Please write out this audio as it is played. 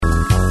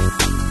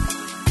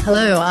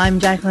Hello,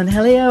 I'm Jacqueline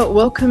Hellier.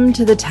 Welcome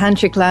to the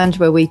Tantric Lounge,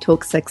 where we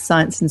talk sex,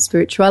 science and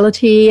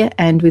spirituality.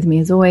 And with me,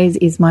 as always,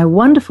 is my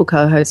wonderful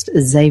co-host,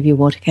 Xavier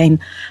Waterkane.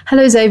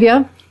 Hello,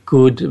 Xavier.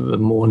 Good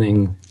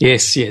morning.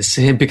 Yes.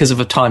 Because of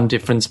a time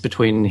difference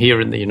between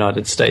here in the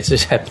United States,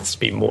 it happens to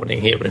be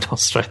morning here in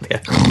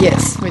Australia.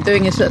 Yes, we're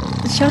doing it.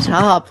 Shut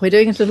up. We're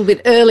doing it a little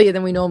bit earlier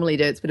than we normally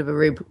do. It's a bit of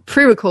a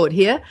pre-record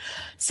here.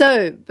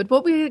 But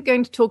what we're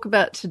going to talk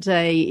about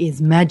today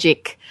is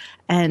magic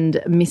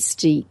and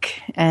mystique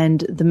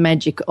and the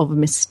magic of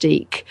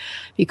mystique,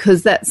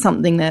 because that's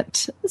something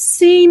that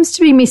seems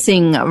to be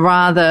missing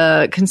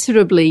rather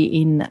considerably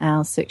in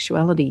our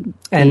sexuality.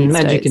 And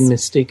magic and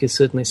mystique is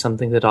certainly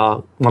something that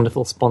our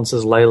wonderful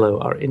sponsors, Lalo,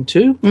 are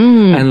into.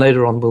 And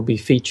later on we'll be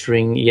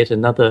featuring yet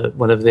another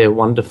one of their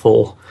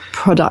wonderful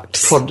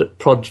products.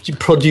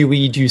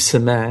 Produits du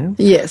semaine.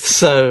 Yes.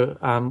 So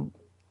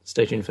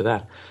stay tuned for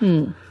that.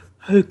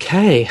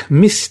 Okay,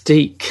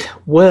 mystique.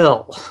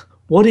 Well,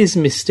 what is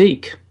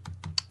mystique?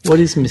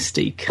 What is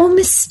mystique? Well,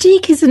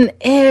 mystique is an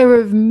air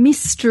of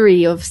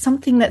mystery, of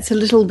something that's a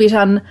little bit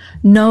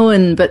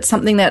unknown, but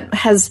something that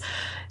has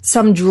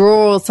some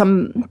draw,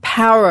 some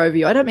power over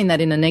you. I don't mean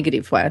that in a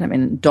negative way. I don't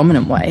mean in a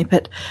dominant way,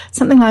 but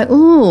something like,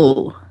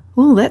 ooh,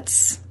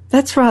 that's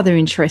rather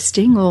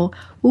interesting, or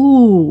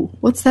ooh,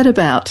 what's that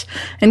about?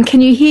 And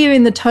can you hear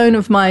in the tone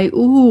of my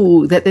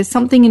ooh that there's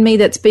something in me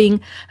that's being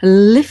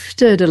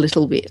lifted a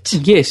little bit?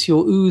 Yes,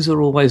 your oohs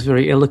are always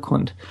very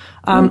eloquent.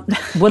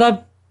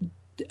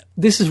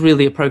 This is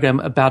really a program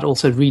about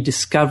also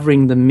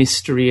rediscovering the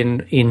mystery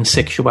in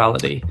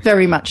sexuality.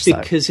 Very much so.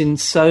 Because in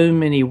so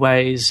many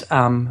ways,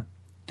 the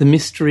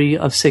mystery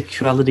of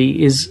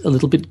sexuality is a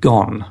little bit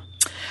gone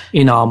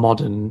in our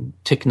modern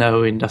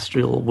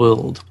techno-industrial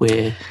world,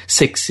 where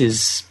sex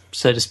is,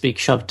 so to speak,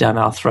 shoved down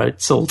our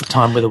throats all the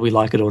time, whether we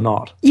like it or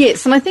not.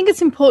 Yes, and I think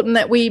it's important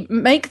that we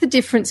make the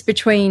difference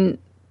between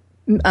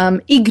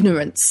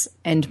ignorance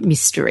and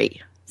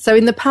mystery. So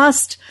in the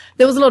past,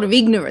 there was a lot of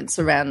ignorance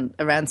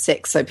around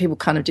sex, so people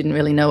kind of didn't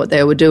really know what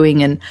they were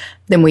doing. And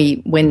then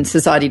when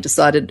society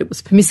decided it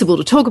was permissible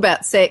to talk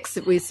about sex,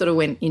 we sort of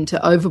went into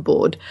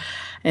overboard,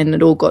 and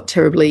it all got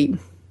terribly,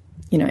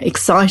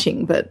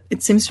 exciting. But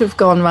it seems to have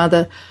gone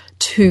rather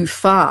too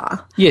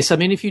far. Yes, I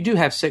mean, if you do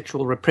have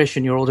sexual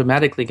repression, you're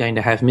automatically going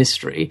to have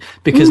mystery,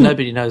 because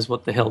nobody knows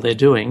what the hell they're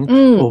doing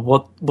or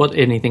what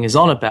anything is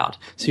on about.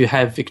 So you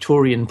have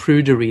Victorian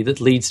prudery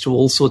that leads to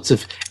all sorts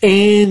of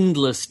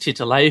endless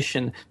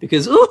titillation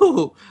because,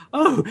 oh,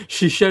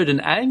 she showed an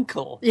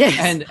ankle. Yes,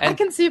 and I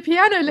can see a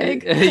piano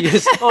leg.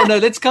 Yes. Oh, no,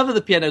 let's cover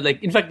the piano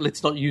leg. In fact,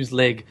 let's not use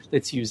leg.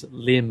 Let's use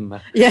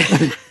limb. Yeah.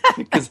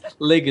 Because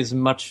leg is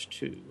much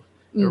too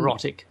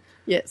erotic.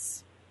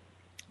 Yes.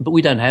 But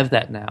we don't have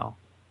that now.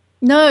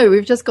 No,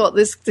 we've just got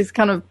this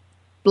kind of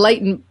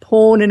blatant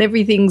porn, and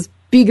everything's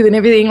bigger than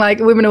everything. Like,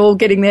 women are all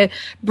getting their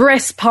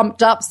breasts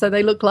pumped up so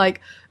they look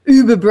like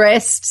uber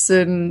breasts,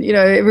 and,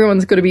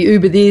 everyone's got to be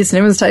uber this, and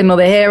everyone's taking all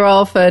their hair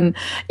off. And,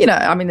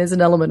 there's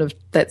an element of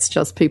that's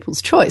just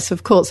people's choice,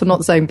 of course. I'm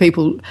not saying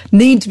people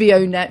need to be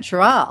au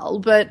natural,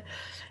 but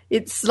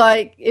it's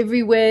like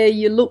everywhere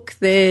you look,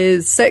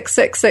 there's sex,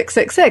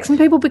 and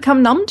people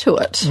become numb to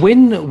it.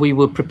 When we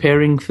were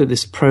preparing for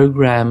this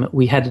program,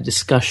 we had a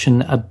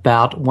discussion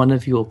about one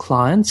of your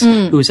clients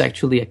who was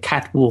actually a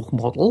catwalk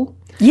model.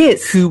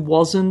 Yes. Who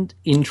wasn't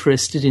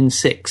interested in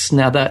sex.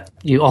 Now that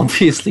you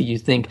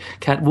think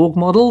catwalk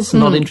models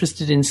not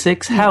interested in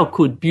sex, how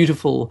could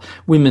beautiful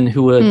women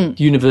who are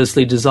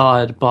universally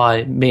desired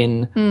by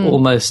men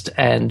almost,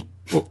 and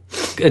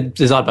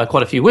desired by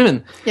quite a few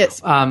women,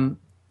 yes,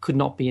 could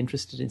not be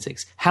interested in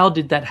sex? How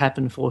did that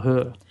happen for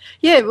her?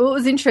 Yeah, well, it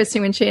was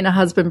interesting when she and her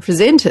husband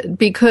presented,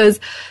 because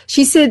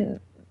she said,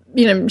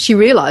 she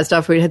realised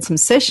after we had some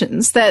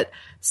sessions that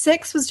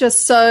sex was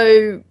just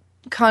so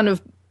kind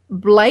of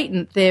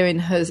blatant there in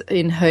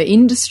her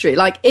industry.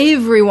 Like,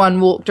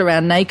 everyone walked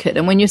around naked,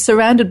 and when you're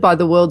surrounded by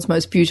the world's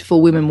most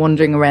beautiful women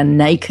wandering around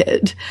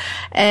naked,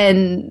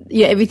 and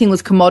everything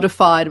was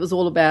commodified, it was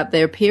all about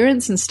their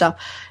appearance and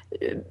stuff.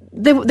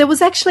 There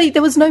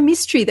was no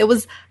mystery. There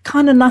was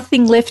kind of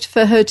nothing left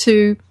for her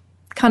to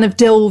kind of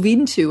delve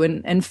into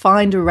and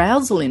find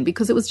arousal in,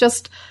 because it was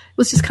just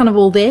kind of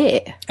all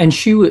there. And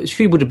she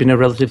would have been a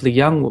relatively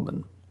young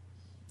woman.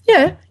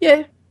 Yeah.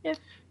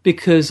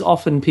 Because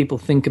often people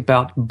think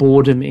about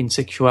boredom in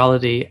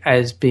sexuality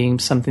as being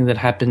something that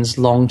happens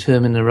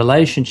long-term in a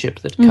relationship,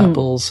 that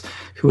couples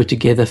who are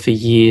together for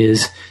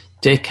years,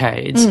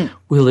 decades,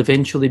 will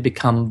eventually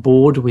become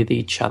bored with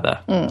each other.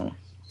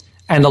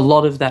 And a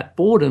lot of that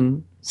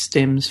boredom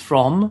stems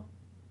from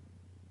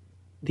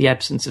the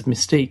absence of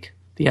mystique,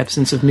 the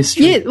absence of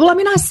mystery. Yeah, well,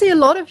 I see a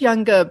lot of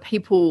younger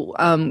people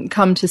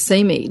come to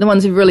see me, the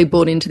ones who've really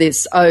bought into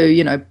this,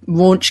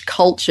 raunch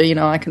culture,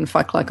 I can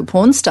fuck like a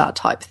porn star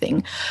type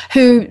thing,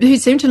 who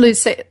seem to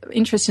lose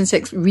interest in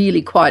sex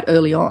really quite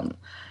early on.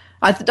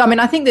 I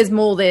think there's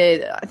more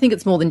there. I think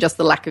it's more than just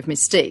the lack of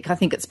mystique. I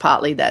think it's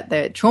partly that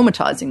they're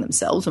traumatising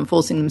themselves and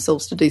forcing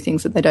themselves to do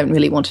things that they don't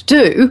really want to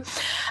do.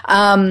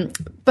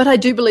 But I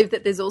do believe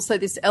that there's also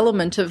this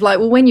element of like,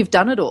 well, when you've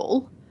done it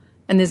all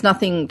and there's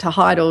nothing to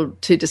hide or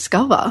to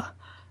discover,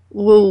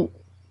 well,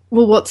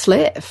 what's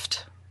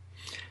left?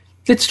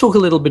 Let's talk a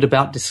little bit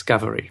about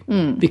discovery,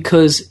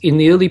 because in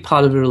the early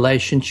part of a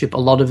relationship, a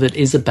lot of it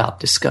is about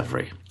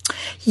discovery.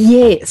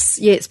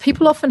 Yes.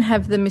 People often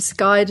have the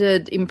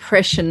misguided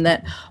impression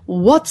that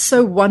what's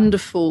so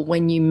wonderful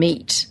when you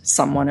meet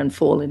someone and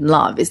fall in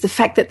love is the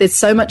fact that there's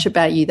so much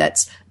about you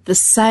that's the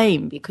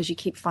same, because you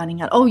keep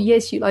finding out, oh,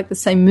 yes, you like the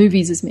same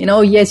movies as me, and oh,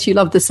 yes, you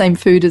love the same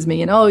food as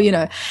me, and oh,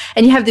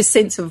 and you have this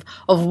sense of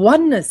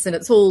oneness, and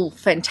it's all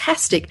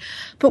fantastic.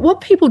 But what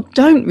people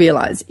don't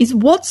realise is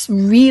what's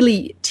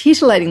really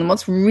titillating them,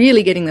 what's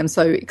really getting them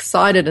so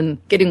excited and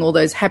getting all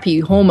those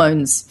happy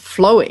hormones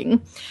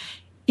flowing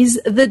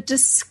is the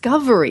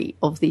discovery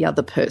of the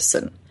other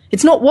person.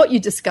 It's not what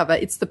you discover,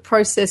 it's the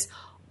process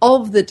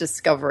of the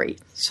discovery.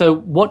 So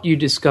what you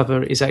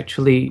discover is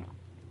actually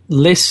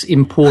less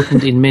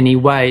important in many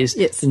ways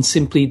than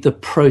simply the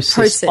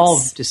process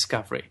of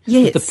discovery.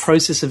 Yes. But the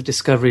process of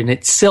discovery in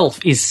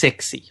itself is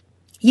sexy.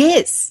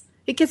 Yes.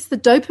 It gets the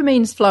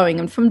dopamines flowing,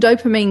 and from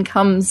dopamine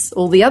comes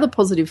all the other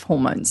positive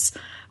hormones,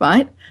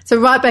 right? So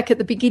right back at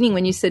the beginning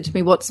when you said to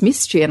me, what's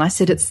mystery? And I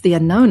said, it's the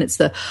unknown. It's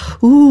the,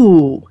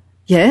 ooh,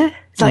 yeah.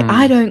 It's like,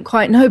 I don't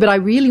quite know, but I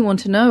really want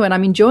to know, and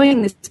I'm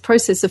enjoying this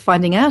process of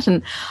finding out,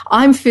 and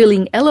I'm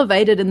feeling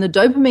elevated, and the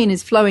dopamine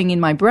is flowing in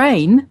my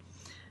brain.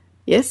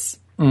 Yes?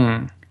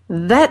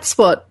 That's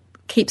what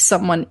keeps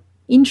someone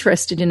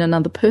interested in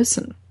another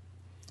person.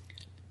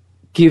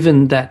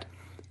 Given that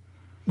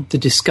the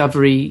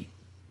discovery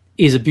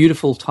is a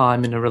beautiful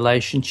time in a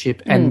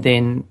relationship, and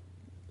then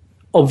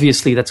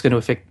obviously that's going to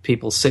affect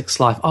people's sex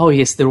life. Oh,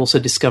 yes, they're also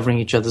discovering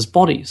each other's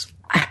bodies.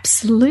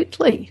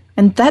 Absolutely.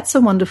 And that's a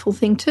wonderful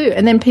thing too.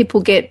 And then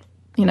people get,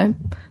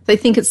 they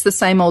think it's the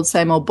same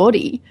old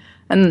body,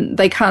 and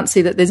they can't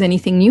see that there's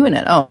anything new in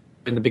it. Oh,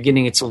 in the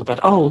beginning, it's all about,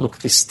 oh, look,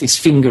 this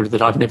finger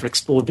that I've never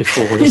explored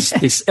before,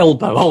 this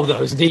elbow, oh,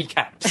 those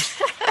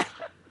kneecaps.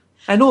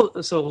 And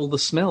also all the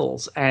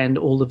smells and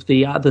all of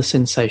the other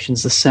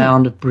sensations, the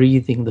sound of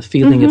breathing, the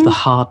feeling of the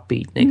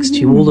heartbeat next to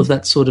you, all of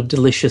that sort of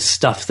delicious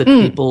stuff that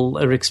people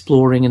are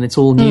exploring, and it's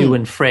all new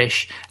and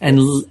fresh.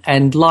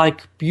 And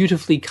like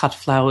beautifully cut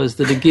flowers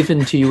that are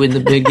given to you in the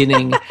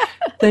beginning,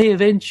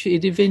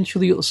 it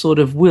eventually sort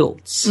of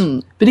wilts.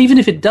 But even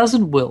if it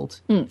doesn't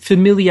wilt,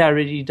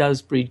 familiarity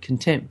does breed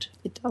contempt.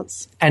 It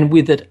does. And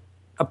with it,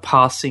 a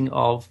passing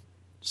of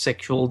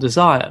sexual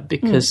desire,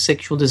 because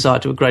sexual desire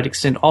to a great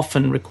extent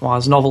often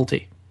requires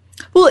novelty.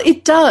 Well,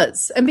 it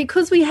does. And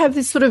because we have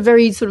this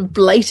very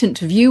blatant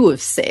view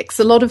of sex,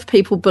 a lot of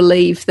people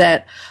believe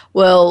that,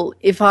 well,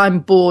 if I'm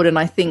bored and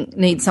I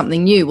need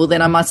something new, well,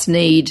 then I must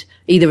need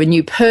either a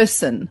new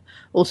person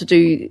or to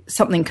do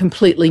something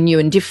completely new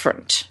and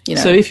different.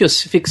 So if you're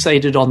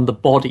fixated on the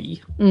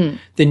body,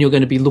 then you're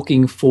going to be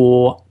looking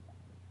for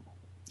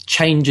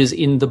changes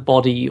in the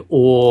body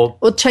or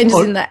changes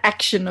in the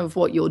action of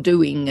what you're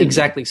doing.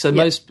 Exactly. So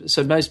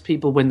most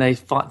people, when they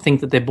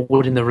think that they're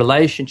bored in the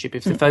relationship,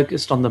 if they're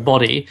focused on the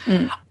body,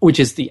 which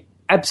is the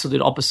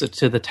absolute opposite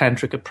to the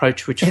tantric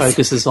approach, which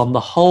focuses on the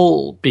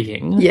whole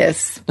being.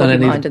 Yes. Not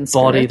only mind the and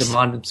body, spirit. the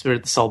mind and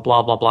spirit, the soul,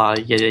 blah, blah, blah,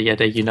 yada,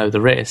 yada,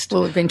 the rest.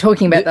 Well, we've been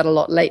talking about that a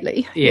lot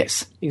lately.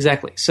 Yes,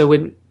 exactly. So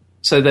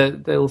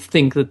they'll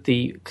think that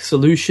the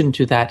solution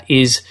to that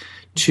is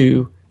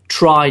to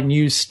try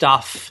new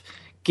stuff,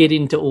 get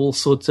into all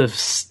sorts of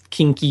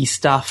kinky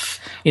stuff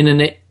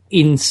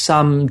in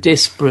some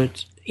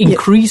desperate,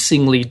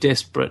 increasingly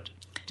desperate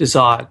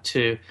desire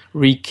to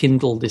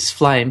rekindle this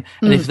flame.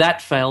 And if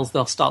that fails,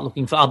 they'll start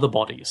looking for other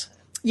bodies.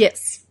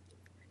 Yes.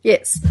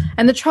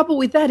 And the trouble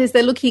with that is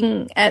they're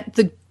looking at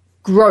the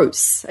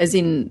gross, as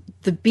in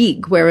the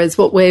big, whereas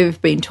what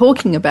we've been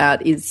talking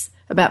about is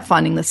about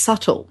finding the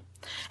subtle.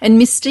 And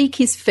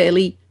mystique is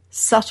fairly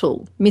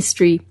subtle.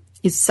 Mystery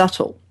is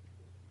subtle.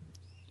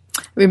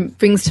 It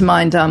brings to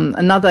mind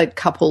another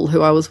couple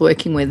who I was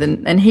working with,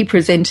 and he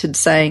presented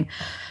saying,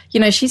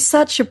 she's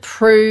such a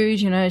prude,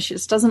 she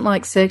just doesn't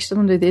like sex, she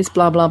doesn't do this,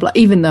 blah, blah, blah,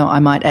 even though I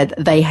might add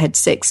they had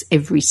sex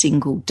every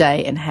single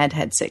day and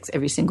had sex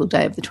every single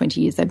day of the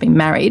 20 years they've been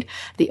married,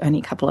 the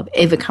only couple I've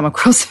ever come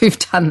across who've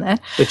done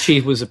that. But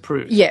she was a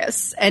prude.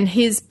 Yes, and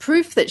his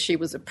proof that she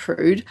was a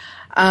prude,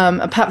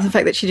 apart from the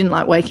fact that she didn't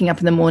like waking up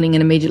in the morning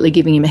and immediately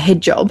giving him a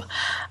head job,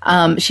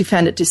 she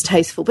found it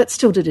distasteful, but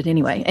still did it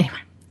anyway. Anyway.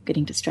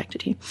 Getting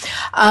distracted here.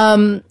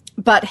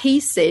 But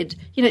he said,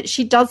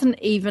 she doesn't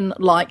even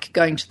like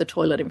going to the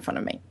toilet in front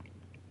of me.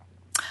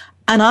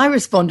 And I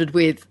responded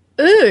with,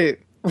 ooh,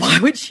 why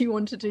would she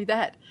want to do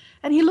that?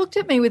 And he looked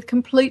at me with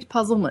complete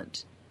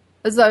puzzlement,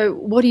 as though,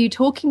 what are you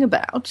talking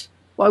about?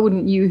 Why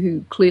wouldn't you,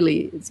 who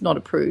clearly is not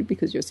a prude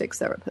because you're a sex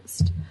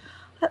therapist?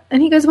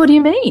 And he goes, what do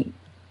you mean?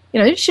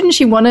 Shouldn't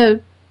she want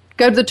to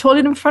go to the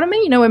toilet in front of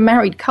me? We're a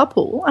married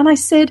couple. And I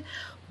said,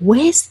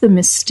 where's the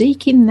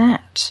mystique in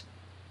that?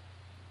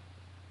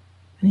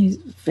 And he's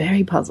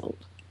very puzzled.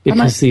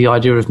 Because the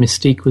idea of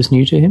mystique was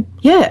new to him?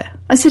 Yeah.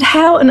 I said,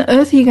 how on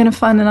earth are you going to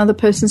find another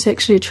person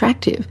sexually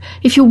attractive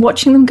if you're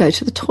watching them go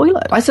to the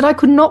toilet? I said, I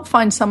could not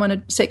find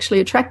someone sexually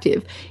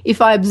attractive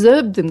if I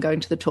observed them going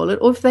to the toilet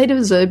or if they'd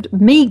observed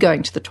me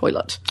going to the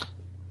toilet.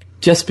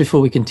 Just before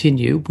we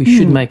continue, we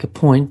should make a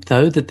point,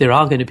 though, that there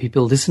are going to be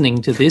people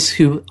listening to this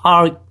who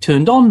are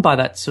turned on by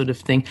that sort of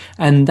thing,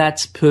 and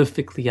that's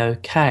perfectly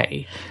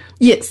okay.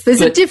 Yes,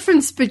 there's a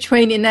difference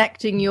between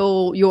enacting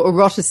your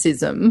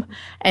eroticism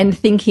and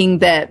thinking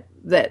that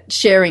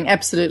sharing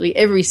absolutely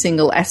every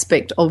single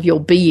aspect of your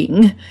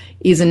being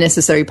is a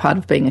necessary part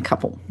of being a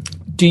couple.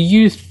 Do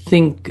you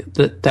think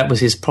that was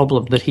his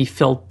problem, that he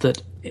felt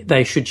that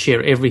they should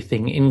share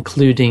everything,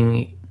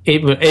 including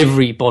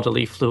every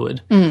bodily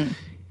fluid?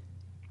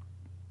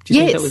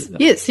 Yes.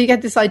 So you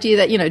get this idea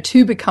that,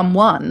 two become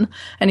one,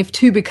 and if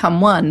two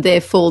become one,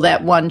 therefore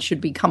that one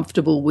should be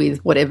comfortable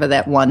with whatever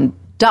that one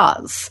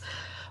does.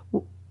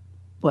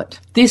 What?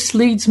 This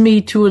leads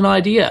me to an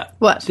idea.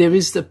 What? There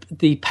is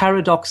the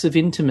paradox of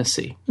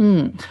intimacy.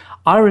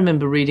 I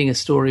remember reading a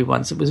story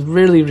once. It was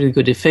really, really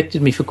good. It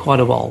affected me for quite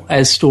a while,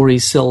 as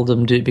stories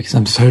seldom do, because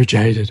I'm so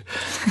jaded.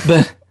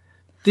 But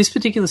this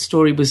particular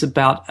story was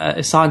about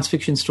a science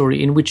fiction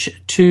story in which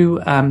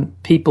two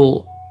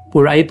people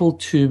were able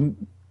to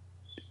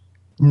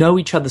know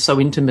each other so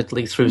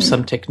intimately through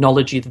some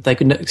technology that they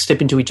could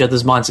step into each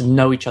other's minds and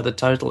know each other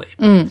totally.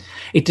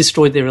 It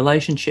destroyed their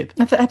relationship.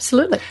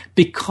 Absolutely.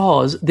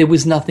 Because there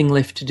was nothing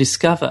left to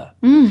discover.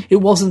 It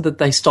wasn't that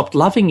they stopped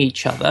loving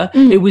each other.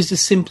 It was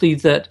just simply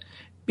that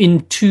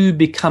in two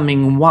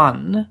becoming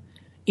one,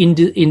 in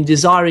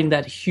desiring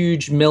that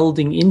huge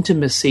melding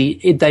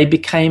intimacy, they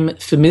became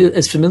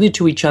as familiar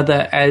to each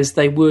other as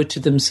they were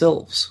to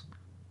themselves.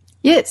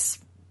 Yes.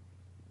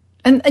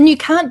 And you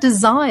can't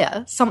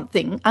desire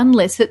something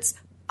unless it's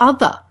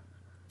other.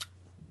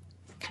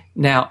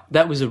 Now,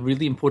 that was a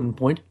really important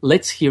point.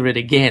 Let's hear it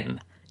again.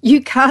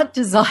 You can't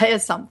desire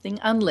something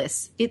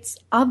unless it's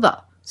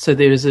other. So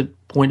there is a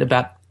point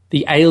about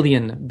the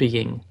alien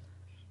being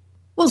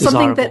desirable.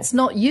 Something that's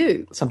not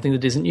you. Something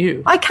that isn't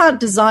you. I can't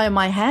desire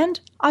my hand.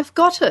 I've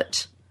got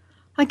it.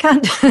 I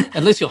can't.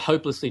 Unless you're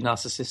hopelessly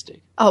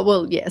narcissistic. Oh,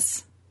 well,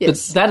 yes. But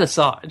that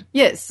aside.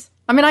 Yes.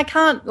 I mean, I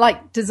can't,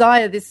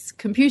 desire this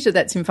computer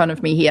that's in front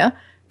of me here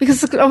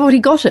because I've already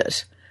got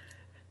it.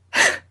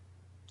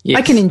 Yes.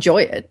 I can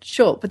enjoy it,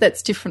 sure, but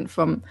that's different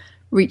from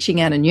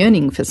reaching out and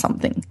yearning for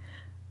something.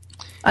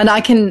 And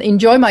I can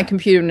enjoy my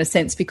computer in a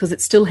sense because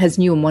it still has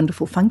new and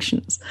wonderful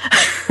functions.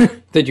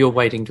 That you're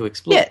waiting to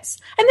explore. Yes.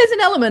 And there's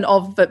an element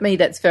of me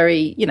that's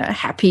very,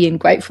 happy and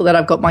grateful that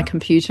I've got my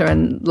computer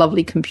and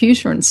lovely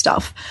computer and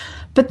stuff.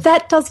 But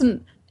that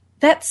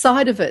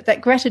side of it,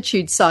 that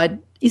gratitude side,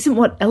 isn't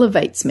what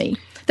elevates me.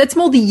 That's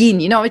more the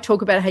yin. I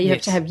talk about how you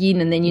have to have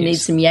yin and then you need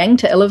some yang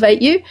to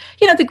elevate you.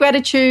 The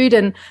gratitude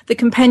and the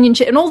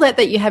companionship and all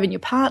that you have in your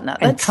partner.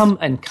 That's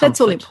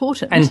all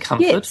important. And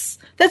comfort. Yes.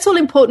 That's all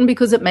important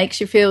because it makes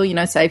you feel,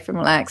 safe and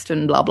relaxed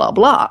and blah, blah,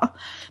 blah.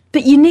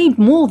 But you need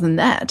more than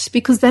that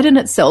because that in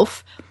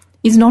itself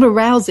is not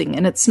arousing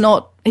and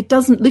it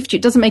doesn't lift you.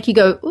 It doesn't make you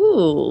go,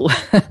 ooh.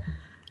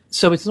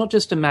 So it's not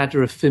just a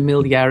matter of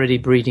familiarity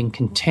breeding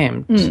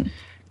contempt.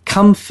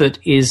 Comfort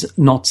is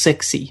not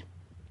sexy.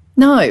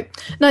 No,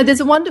 there's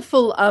a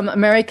wonderful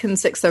American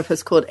sex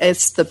therapist called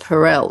Esther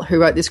Perel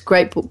who wrote this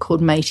great book called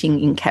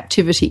Mating in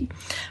Captivity,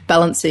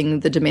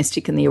 Balancing the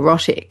Domestic and the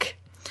Erotic.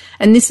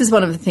 And this is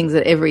one of the things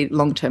that every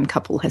long-term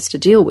couple has to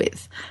deal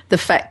with, the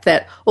fact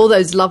that all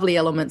those lovely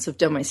elements of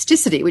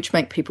domesticity, which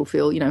make people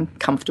feel,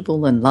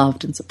 comfortable and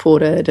loved and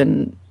supported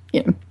and,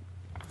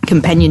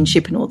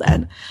 companionship and all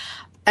that,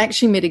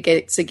 actually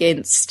mitigates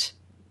against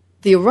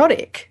the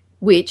erotic,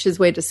 which, as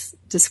we're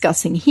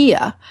discussing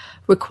here,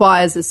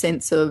 requires a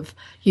sense of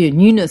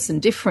newness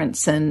and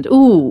difference and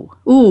ooh.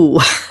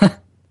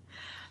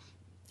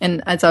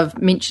 And as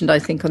I've mentioned, I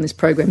think, on this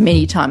program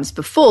many times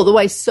before, the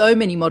way so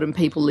many modern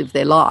people live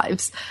their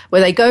lives,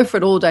 where they go for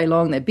it all day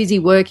long, they're busy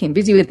working,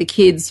 busy with the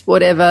kids,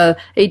 whatever,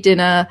 eat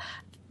dinner,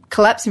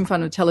 collapse in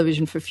front of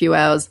television for a few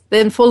hours,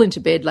 then fall into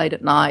bed late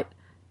at night,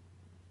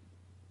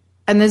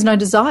 and there's no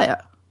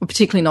desire.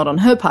 Particularly not on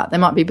her part. There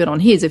might be a bit on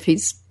his if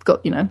he's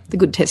got, the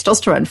good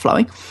testosterone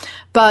flowing.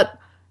 But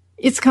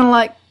it's kind of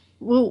like,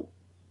 well,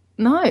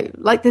 no,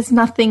 there's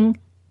nothing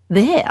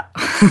there.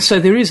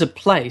 So there is a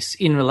place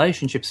in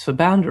relationships for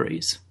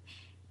boundaries.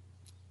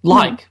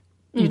 I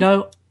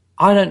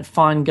don't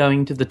find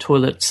going to the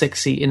toilet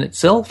sexy in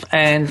itself.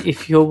 And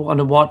if you want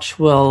to watch,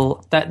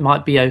 well, that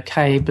might be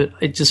okay, but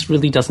it just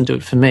really doesn't do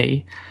it for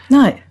me.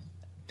 No.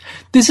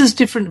 This is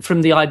different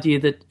from the idea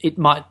that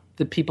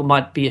that people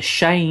might be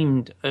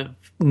ashamed of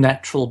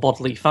natural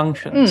bodily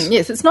functions.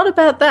 Yes, it's not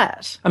about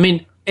that. I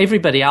mean,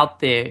 everybody out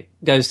there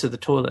goes to the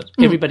toilet.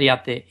 Everybody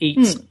out there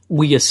eats,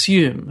 we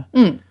assume.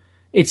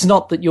 It's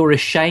not that you're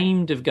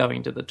ashamed of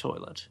going to the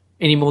toilet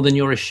any more than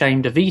you're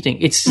ashamed of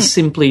eating. It's just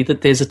simply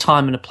that there's a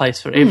time and a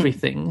place for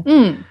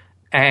everything.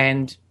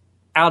 And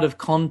out of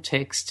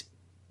context,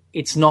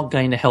 it's not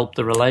going to help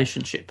the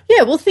relationship.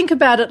 Yeah, well, think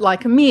about it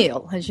like a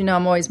meal. As you know,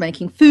 I'm always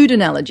making food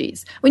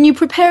analogies. When you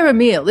prepare a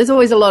meal, there's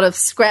always a lot of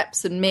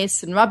scraps and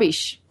mess and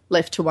rubbish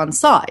left to one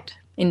side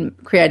in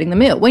creating the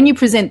meal. When you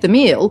present the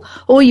meal,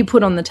 all you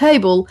put on the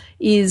table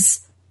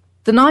is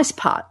the nice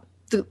part,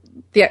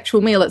 the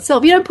actual meal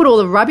itself. You don't put all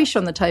the rubbish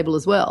on the table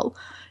as well.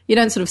 You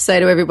don't sort of say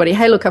to everybody,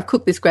 hey, look, I've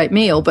cooked this great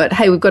meal, but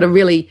hey, we've got to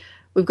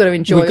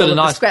enjoy all of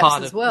the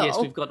scraps as well. Yes,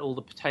 we've got all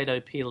the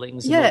potato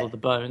peelings and all of the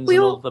bones. We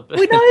know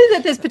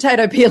that there's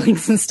potato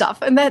peelings and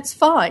stuff, and that's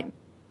fine.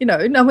 You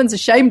know, no one's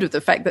ashamed of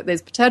the fact that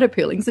there's potato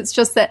peelings. It's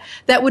just that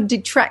would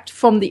detract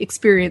from the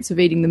experience of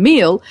eating the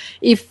meal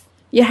if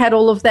you had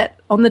all of that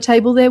on the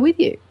table there with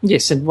you.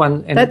 Yes, and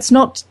that's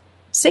not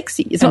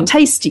sexy. It's not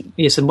tasty.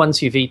 Yes, and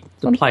once you've eaten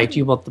the plate,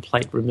 you want the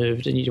plate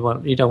removed, and you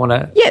don't want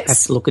to have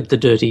to look at the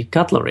dirty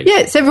cutlery.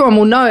 Yes, everyone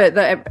will know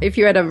that if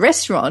you're at a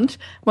restaurant,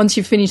 once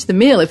you've finished the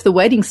meal, if the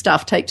waiting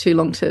staff take too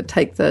long to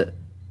take the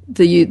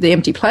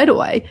empty plate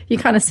away, you're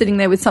kind of sitting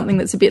there with something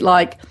that's a bit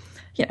like,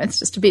 you know, it's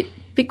just a bit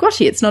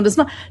grotty. It's not as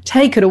nice.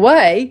 Take it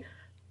away,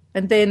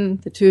 and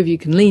then the two of you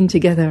can lean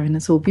together, and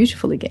it's all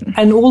beautiful again.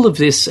 And all of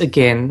this,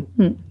 again,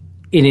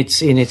 in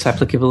its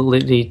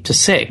applicability to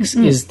sex,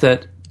 is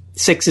that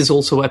sex is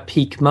also a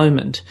peak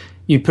moment.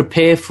 You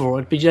prepare for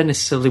it, but you don't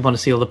necessarily want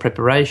to see all the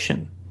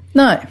preparation.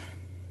 No.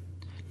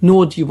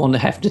 Nor do you want to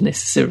have to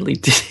necessarily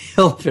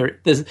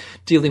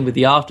dealing with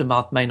the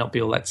aftermath may not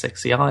be all that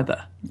sexy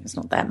either. There's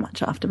not that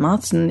much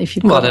aftermath. And if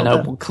you've got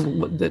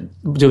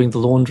doing the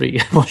laundry,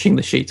 washing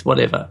the sheets,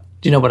 whatever.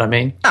 Do you know what I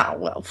mean? Oh,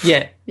 well.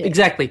 Yeah.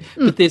 Exactly.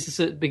 But there's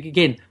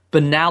again,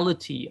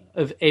 banality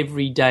of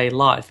everyday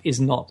life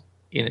is not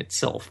in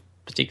itself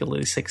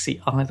particularly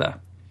sexy either.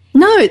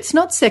 No, it's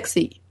not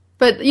sexy.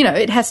 But, you know,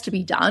 it has to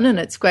be done, and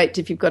it's great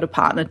if you've got a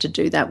partner to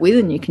do that with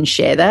and you can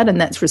share that, and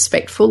that's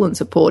respectful and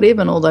supportive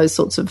and all those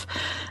sorts of,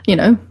 you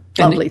know,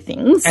 lovely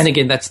things. And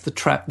again, that's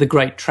the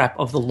great trap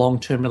of the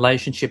long-term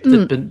relationship,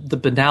 that the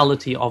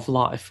banality of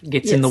life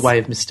gets in the way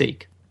of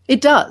mystique.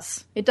 It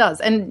does. It does.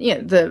 And, you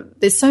know,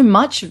 there's so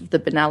much of the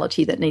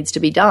banality that needs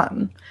to be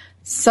done,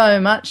 so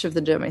much of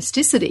the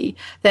domesticity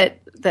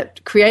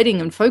that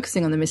creating and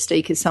focusing on the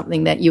mystique is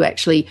something that you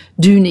actually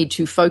do need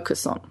to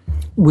focus on.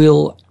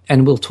 We'll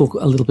talk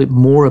a little bit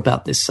more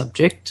about this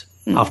subject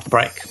after the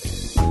break.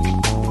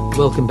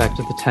 Welcome back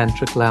to the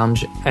Tantric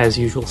Lounge, as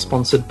usual,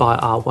 sponsored by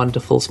our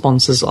wonderful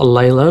sponsors,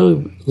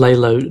 Lelo.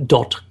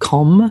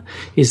 Lelo.com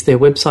is their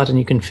website, and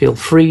you can feel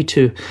free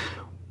to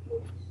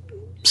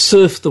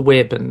surf the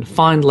web and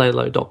find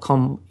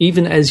Lelo.com,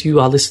 even as you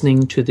are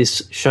listening to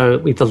this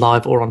show either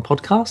live or on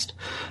podcast.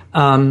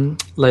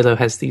 Lelo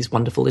has these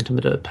wonderful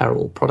intimate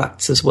apparel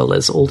products, as well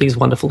as all these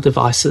wonderful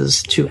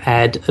devices to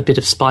add a bit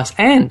of spice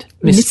and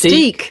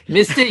mystique,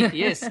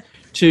 yes,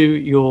 to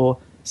your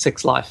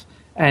sex life.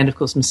 And, of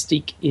course,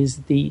 mystique is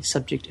the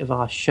subject of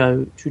our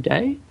show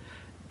today.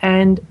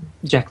 And,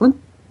 Jacqueline?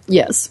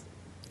 Yes,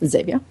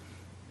 Xavier?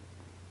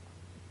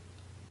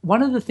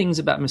 One of the things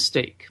about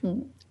mystique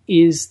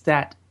is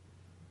that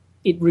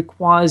it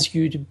requires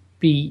you to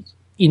be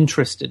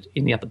interested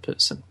in the other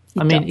person.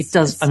 It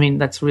does. I mean,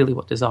 that's really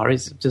what desire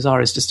is. Desire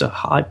is just a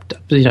hyped,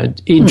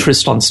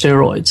 interest on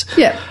steroids.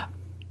 Yeah.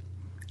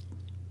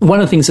 One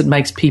of the things that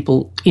makes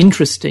people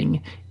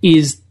interesting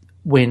is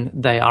when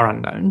they are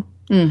unknown.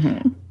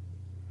 Mm-hmm.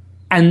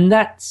 And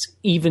that's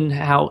even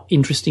how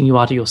interesting you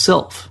are to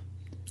yourself.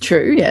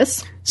 True,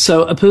 yes.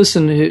 So a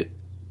person who,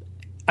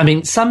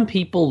 some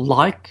people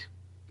like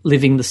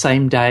living the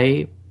same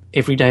day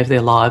every day of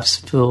their lives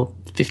for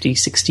 50,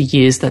 60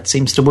 years. That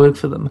seems to work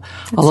for them.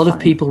 A lot of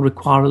people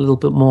require a little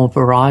bit more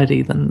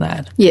variety than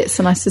that. Yes,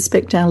 and I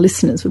suspect our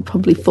listeners would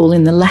probably fall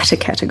in the latter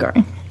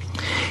category.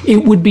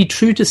 It would be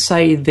true to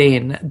say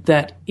then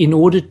that in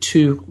order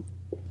to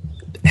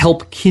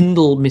help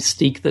kindle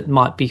mystique that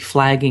might be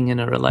flagging in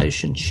a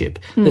relationship,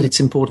 that it's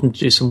important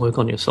to do some work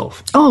on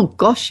yourself. Oh,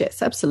 gosh,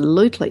 yes,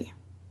 absolutely.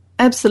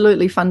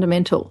 Absolutely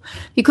fundamental.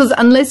 Because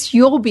unless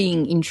you're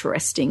being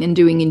interesting and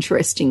doing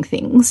interesting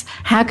things,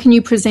 how can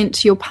you present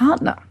to your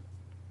partner?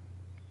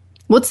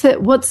 What's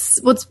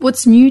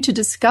new to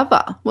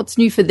discover? What's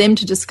new for them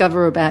to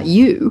discover about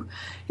you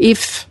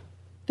if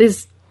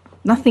there's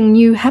nothing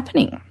new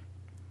happening?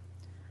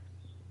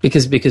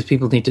 Because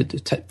people need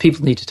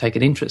to take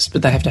an interest,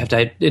 but they have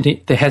to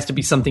there has to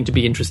be something to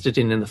be interested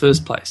in the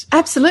first place.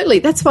 Absolutely.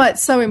 That's why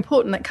it's so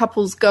important that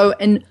couples go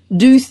and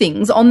do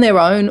things on their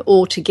own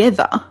or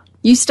together.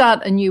 You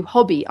start a new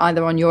hobby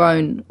either on your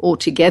own or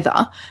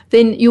together,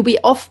 then you'll be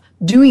off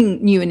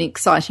doing new and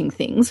exciting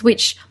things,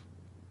 which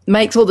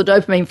makes all the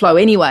dopamine flow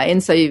anyway,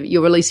 and so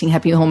you're releasing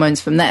happy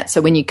hormones from that.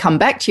 So when you come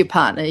back to your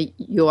partner,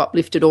 you're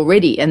uplifted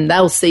already, and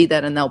they'll see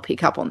that and they'll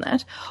pick up on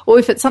that. Or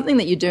if it's something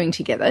that you're doing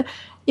together,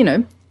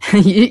 you're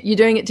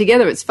doing it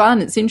together. It's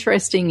fun. It's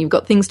interesting. You've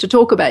got things to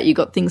talk about. You've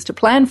got things to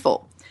plan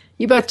for.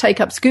 You both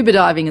take up scuba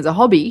diving as a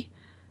hobby,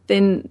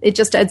 then it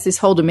just adds this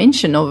whole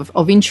dimension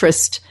of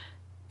interest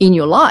in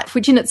your life,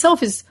 which in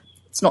itself it's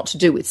not to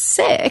do with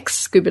sex.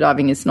 Scuba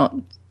diving is not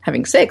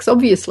having sex,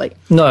 obviously.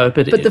 No,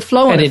 but the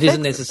flow and it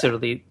isn't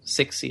necessarily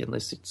sexy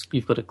unless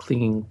you've got a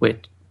clinging,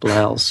 wet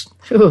blouse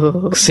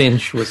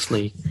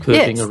sensuously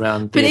curving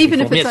around. But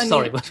even if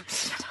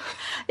it's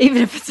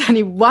even if it's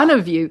only one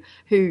of you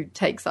who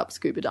takes up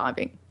scuba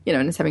diving,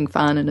 and is having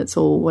fun and it's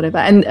all whatever,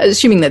 and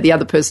assuming that the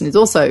other person is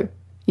also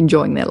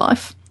enjoying their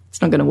life.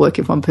 It's not going to work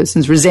if one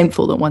person's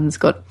resentful that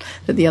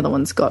the other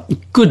one's got.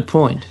 Good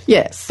point.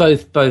 Yes.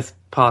 Both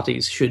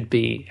parties should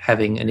be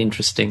having an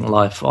interesting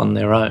life on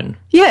their own.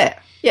 Yeah,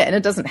 and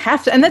it doesn't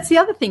have to. And that's the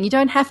other thing. You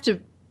don't have to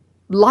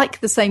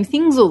like the same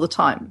things all the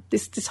time.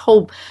 This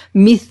whole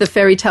myth, the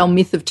fairy tale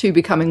myth of two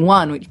becoming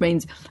one, which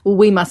means, well,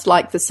 we must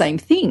like the same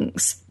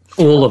things.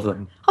 All of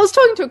them. I was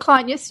talking to a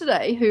client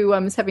yesterday who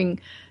was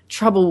having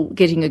trouble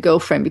getting a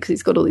girlfriend because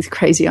he's got all these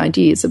crazy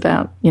ideas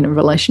about,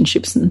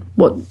 relationships and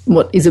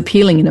what is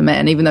appealing in a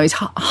man, even though he's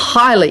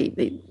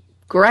highly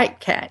great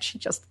catch. He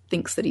just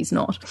thinks that he's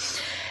not.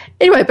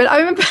 Anyway, but I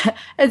remember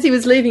as he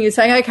was leaving, he was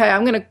saying, okay,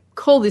 I'm going to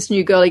call this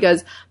new girl. He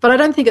goes, but I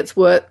don't think it's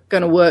going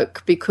to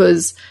work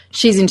because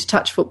she's into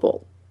touch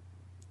football.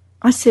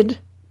 I said,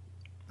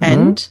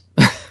 and?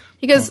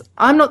 He goes,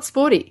 I'm not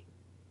sporty.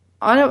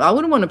 I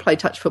wouldn't want to play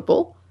touch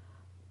football.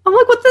 I'm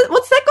like,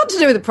 what's that got to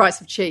do with the price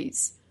of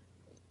cheese?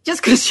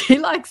 Just because she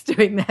likes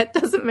doing that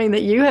doesn't mean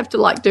that you have to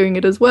like doing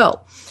it as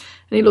well.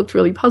 And he looked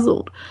really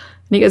puzzled.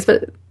 And he goes,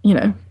 but,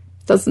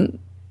 doesn't...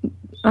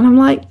 And I'm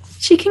like,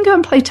 she can go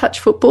and play touch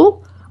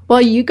football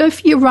while you go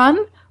for your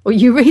run or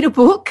you read a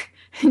book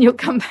and you'll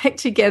come back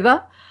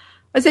together.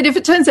 I said, if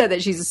it turns out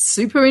that she's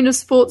super into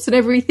sports and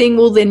everything,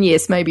 well, then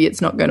yes, maybe it's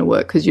not going to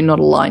work because you're not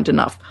aligned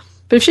enough.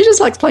 But if she just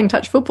likes playing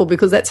touch football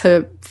because that's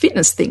her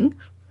fitness thing,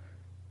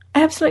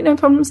 absolutely no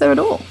problems there at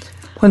all.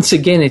 Once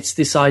again, it's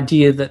this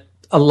idea that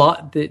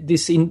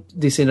this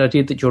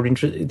idea that you're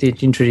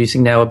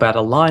introducing now about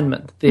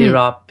alignment. There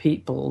are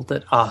people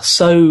that are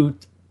so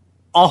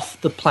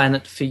off the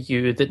planet for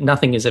you that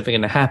nothing is ever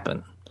going to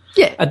happen.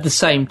 Yeah. At the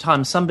same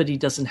time, somebody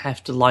doesn't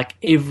have to like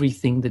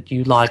everything that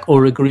you like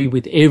or agree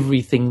with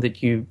everything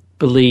that you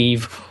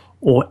believe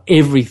or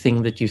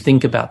everything that you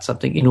think about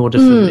something in order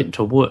for it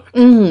to work.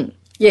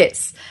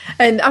 Yes.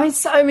 And I mean,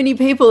 so many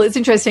people, it's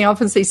interesting, I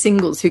often see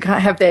singles who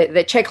can't have their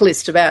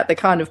checklist about the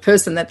kind of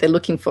person that they're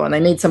looking for and they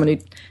need someone who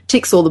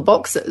ticks all the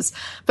boxes.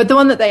 But the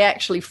one that they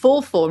actually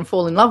fall for and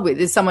fall in love with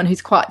is someone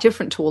who's quite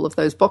different to all of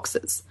those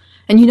boxes.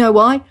 And you know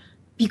why?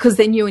 Because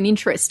they're new and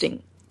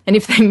interesting. And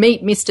if they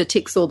meet Mr.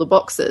 Ticks all the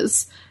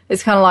boxes,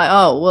 it's kind of like,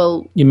 oh,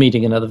 well... You're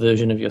meeting another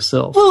version of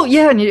yourself. Well,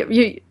 yeah,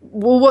 and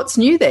well, what's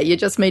new there? You're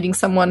just meeting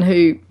someone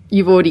who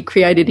you've already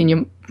created in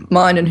your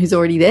mind and who's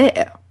already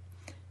there.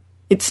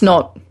 It's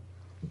not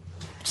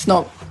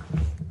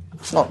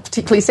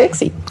particularly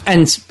sexy.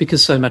 And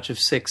because so much of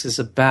sex is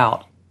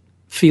about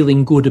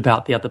feeling good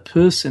about the other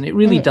person, it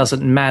really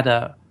doesn't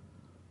matter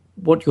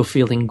what you're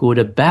feeling good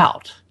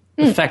about.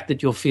 The fact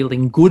that you're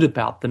feeling good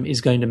about them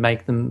is going to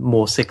make them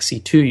more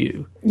sexy to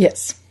you.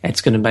 Yes. It's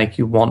going to make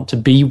you want to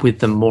be with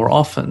them more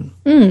often.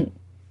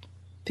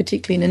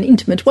 Particularly in an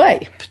intimate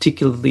way.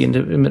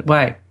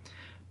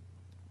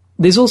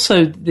 There's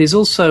also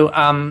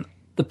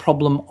the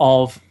problem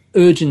of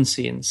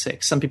urgency in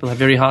sex. Some people have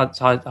very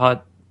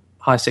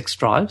high sex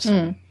drives,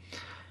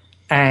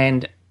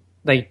 and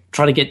they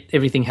try to get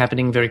everything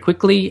happening very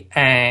quickly,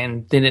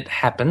 and then it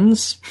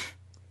happens,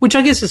 which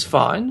I guess is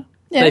fine.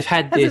 Yeah, they've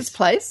had its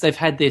place. They've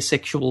had their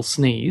sexual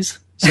sneeze,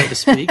 so to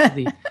speak,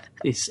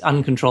 this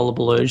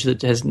uncontrollable urge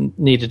that has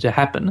needed to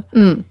happen.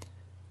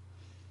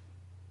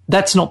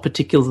 That's not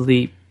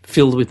particularly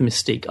filled with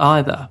mystique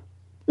either.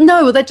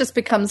 No, well, that just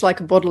becomes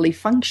like a bodily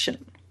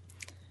function.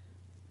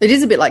 It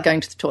is a bit like going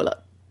to the toilet.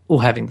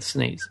 Or having the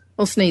sneeze.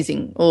 Or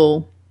sneezing,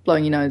 or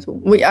blowing your nose.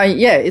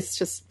 It's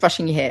just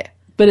brushing your hair.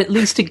 But at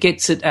least it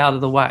gets it out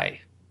of the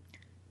way.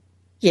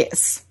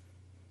 Yes.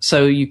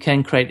 So you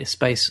can create a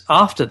space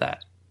after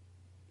that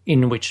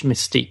in which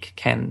mystique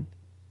can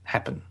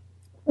happen.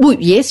 Well,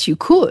 yes, you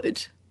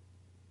could.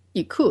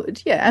 You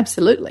could, yeah,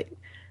 absolutely.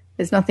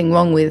 There's nothing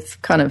wrong with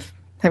kind of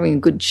having a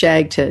good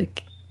shag to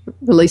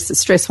release the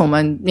stress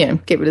hormone,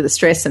 get rid of the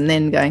stress and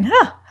then going,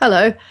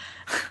 hello,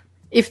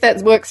 if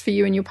that works for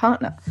you and your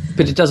partner.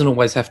 But it doesn't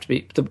always have to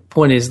be. The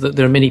point is that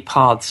there are many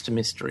paths to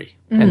mystery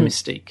and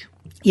mystique.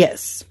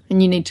 Yes,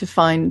 and you need to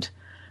find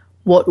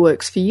what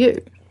works for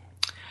you.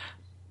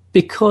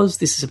 Because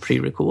this is a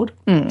pre-record,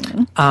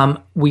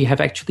 we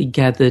have actually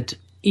gathered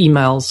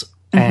emails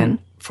and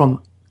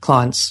from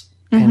clients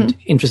and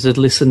interested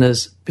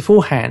listeners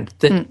beforehand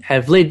that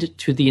have led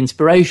to the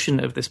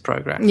inspiration of this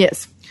program.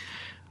 Yes.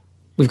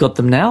 We've got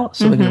them now,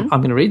 so I'm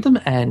going to read them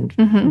and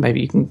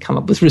maybe you can come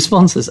up with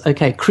responses.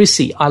 Okay,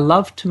 Chrissy, I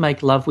love to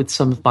make love with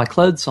some of my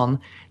clothes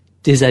on,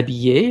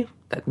 déshabillé,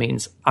 that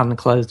means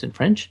unclothed in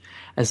French,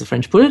 as the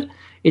French put it.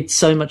 It's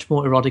so much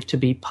more erotic to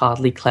be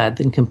partly clad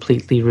than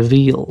completely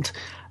revealed,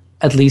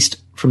 at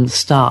least from the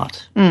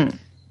start.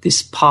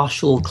 This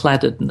partial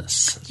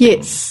claddedness.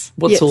 Yes.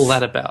 What's all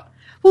that about?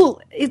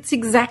 Well, it's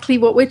exactly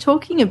what we're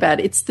talking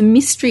about. It's the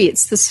mystery.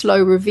 It's the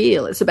slow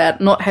reveal. It's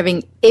about not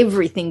having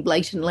everything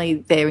blatantly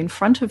there in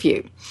front of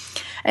you.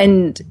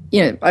 And,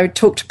 I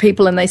talk to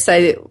people and they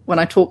say that when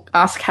I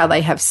ask how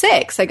they have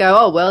sex, they go,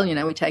 oh, well,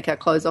 we take our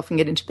clothes off and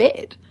get into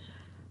bed.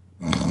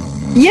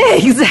 Yeah,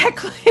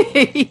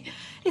 exactly.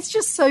 It's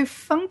just so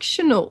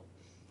functional,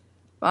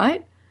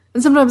 right?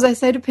 And sometimes I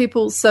say to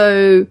people,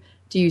 so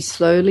do you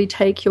slowly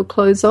take your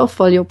clothes off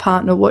while your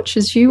partner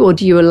watches you, or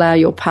do you allow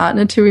your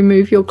partner to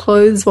remove your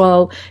clothes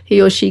while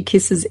he or she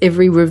kisses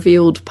every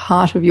revealed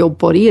part of your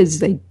body as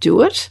they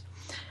do it?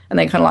 And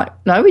they kind of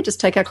like, no, we just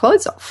take our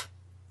clothes off.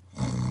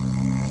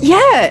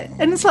 Yeah.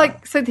 And it's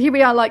like, so here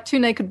we are like two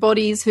naked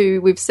bodies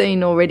who we've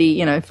seen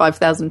already,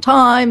 5,000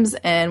 times.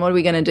 And what are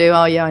we going to do?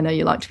 Oh, yeah, I know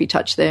you like to be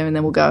touched there. And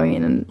then we'll go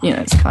in and,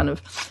 it's kind of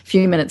a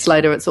few minutes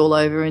later, it's all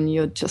over and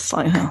you're just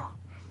like, oh.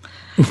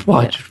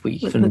 Why did we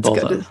even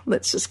bother?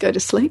 Let's just go to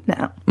sleep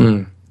now.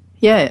 Mm.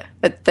 Yeah.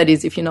 That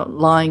is if you're not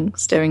lying,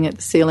 staring at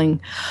the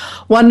ceiling,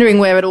 wondering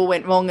where it all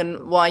went wrong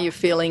and why you're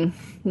feeling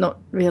not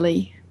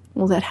really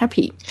all that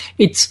happy.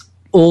 It's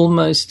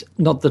almost,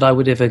 not that I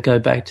would ever go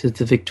back to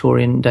the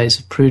Victorian days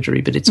of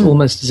prudery, but it's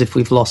almost as if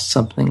we've lost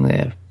something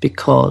there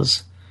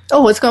because...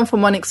 Oh, it's gone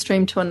from one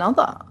extreme to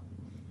another.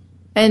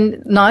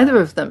 And neither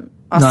of them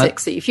are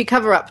sexy. If you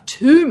cover up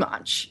too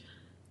much,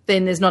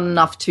 then there's no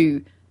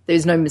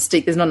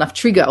mystique, there's not enough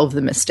trigger of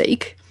the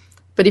mystique.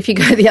 But if you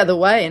go the other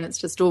way and it's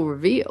just all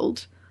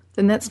revealed,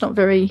 then it's not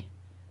very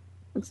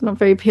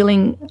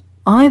appealing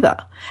either.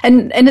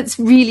 And it's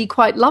really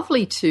quite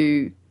lovely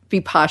to be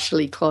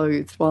partially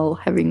clothed while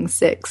having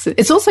sex.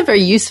 It's also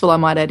very useful, I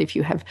might add, if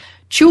you have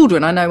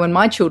children. I know when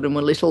my children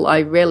were little,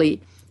 I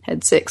rarely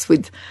had sex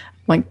with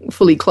my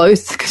fully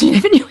clothed because you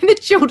never knew when the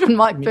children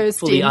might burst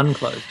fully in.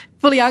 Unclothed.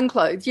 Fully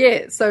unclothed,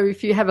 yeah. So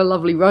if you have a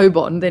lovely robe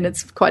on, then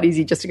it's quite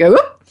easy just to go,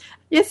 whoop,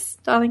 yes,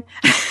 darling.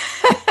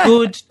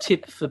 Good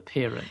tip for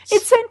parents.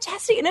 It's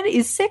fantastic and it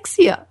is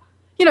sexier.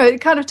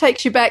 It kind of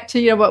takes you back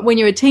to, when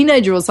you're a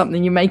teenager or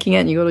something, you're making it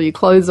and you've got all your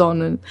clothes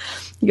on and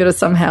you've got to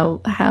somehow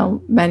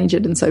manage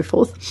it and so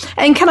forth.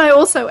 And can I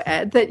also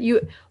add that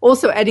you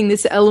also adding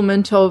this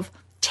element of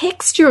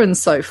texture and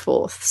so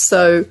forth.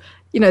 So,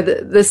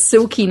 the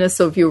silkiness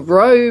of your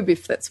robe,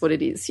 if that's what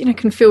it is,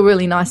 can feel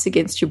really nice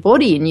against your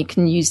body and you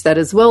can use that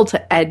as well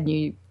to add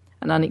new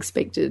and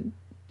unexpected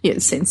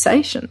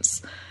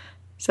sensations.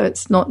 So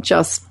it's not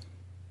just...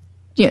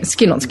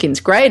 skin on skin's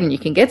great and you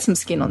can get some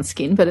skin on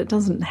skin, but it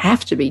doesn't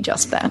have to be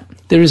just that.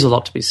 There is a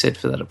lot to be said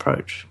for that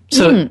approach.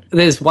 So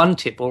there's one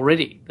tip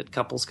already that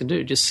couples can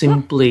do. Just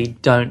simply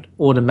don't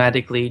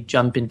automatically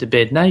jump into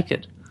bed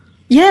naked.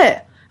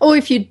 Yeah. Or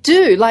if you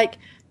do,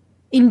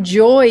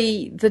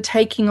 enjoy the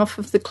taking off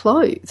of the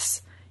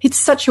clothes. It's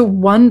such a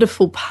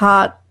wonderful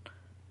part.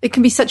 It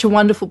can be such a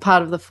wonderful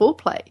part of the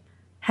foreplay,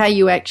 how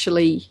you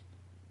actually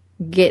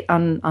get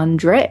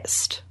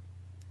undressed.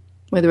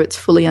 Whether it's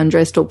fully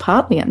undressed or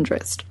partly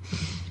undressed.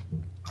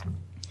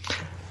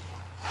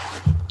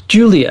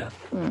 Julia.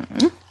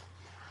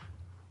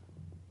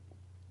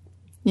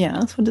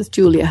 Yes, what does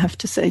Julia have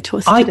to say to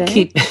us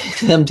today?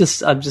 I'm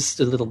just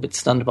a little bit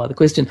stunned by the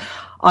question.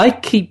 I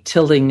keep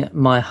telling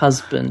my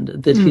husband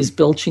that his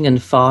belching and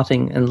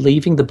farting and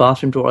leaving the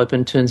bathroom door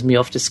open turns me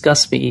off,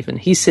 disgusts me even.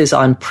 He says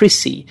I'm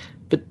prissy,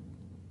 but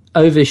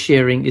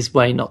oversharing is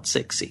way not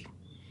sexy.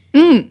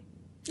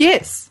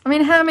 Yes. I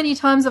mean, how many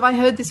times have I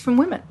heard this from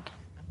women?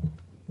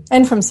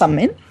 And from some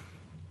men.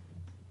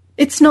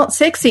 It's not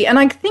sexy. And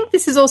I think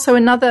this is also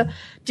another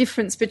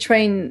difference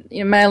between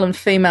male and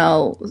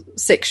female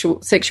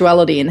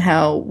sexuality and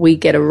how we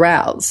get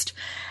aroused.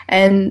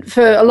 And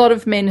for a lot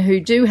of men who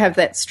do have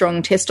that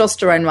strong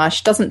testosterone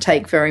rush, doesn't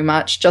take very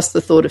much. Just the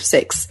thought of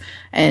sex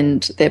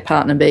and their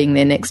partner being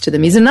there next to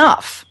them is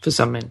enough. For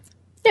some men.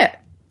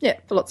 Yeah,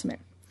 for lots of men.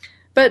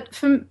 But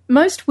for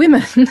most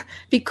women,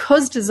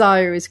 because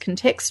desire is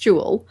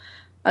contextual,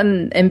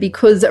 and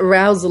because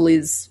arousal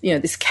is,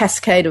 this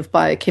cascade of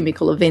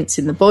biochemical events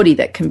in the body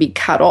that can be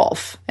cut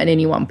off at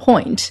any one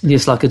point.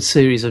 Yes, like a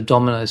series of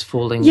dominoes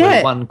falling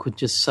where one could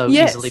just so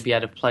easily be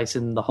out of place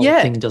and the whole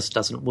thing just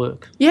doesn't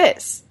work.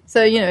 Yes.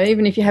 So,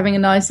 even if you're having a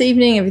nice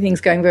evening,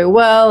 everything's going very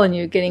well and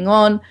you're getting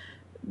on,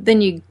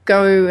 then you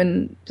go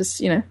and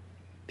just,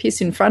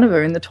 piss in front of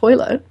her in the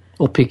toilet.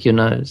 Or pick your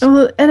nose.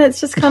 And it's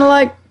just kind of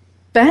like,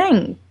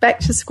 bang, back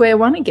to square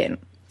one again. And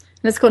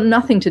it's got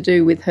nothing to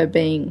do with her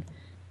being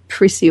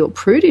prissy or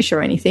prudish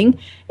or anything.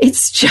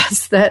 It's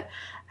just that,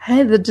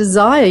 hey, the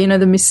desire,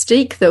 the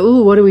mystique,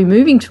 what are we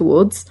moving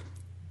towards,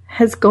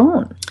 has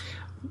gone.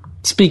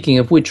 Speaking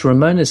of which,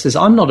 Ramona says,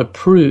 I'm not a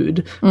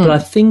prude, but I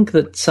think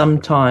that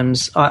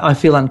sometimes I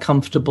feel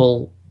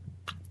uncomfortable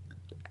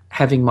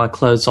having my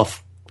clothes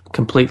off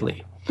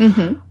completely.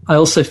 Mm-hmm. I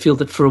also feel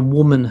that for a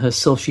woman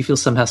herself, she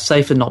feels somehow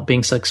safer not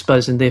being so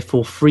exposed and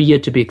therefore freer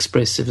to be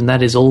expressive, and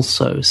that is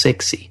also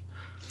sexy.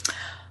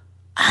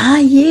 Ah,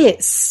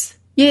 yes.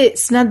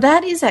 Yes, now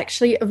that is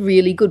actually a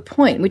really good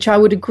point, which I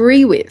would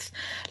agree with.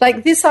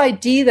 Like this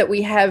idea that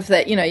we have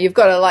that, you've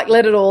got to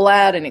let it all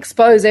out and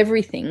expose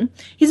everything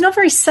is not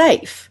very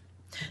safe.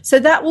 So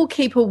that will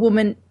keep a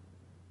woman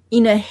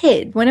in her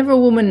head. Whenever a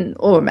woman,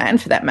 or a man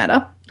for that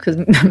matter, because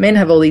men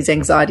have all these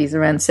anxieties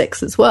around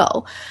sex as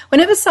well,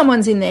 whenever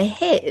someone's in their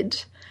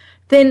head,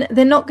 then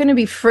they're not going to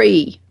be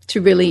free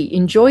to really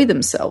enjoy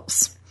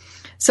themselves.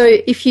 So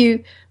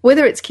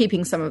whether it's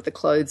keeping some of the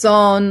clothes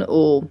on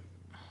or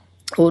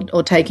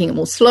or taking it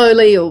more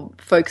slowly or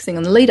focusing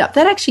on the lead up,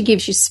 that actually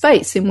gives you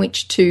space in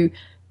which to,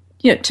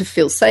 to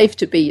feel safe,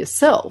 to be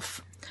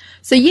yourself.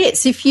 So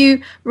yes, if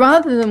you,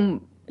 rather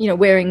than,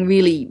 wearing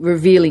really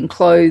revealing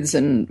clothes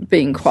and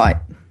being quite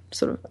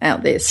sort of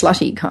out there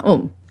slutty,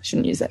 I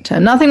shouldn't use that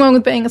term. Nothing wrong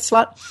with being a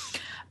slut,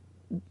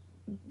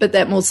 but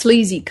that more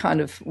sleazy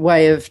kind of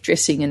way of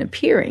dressing and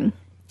appearing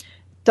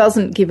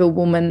doesn't give a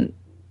woman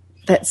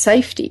that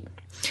safety.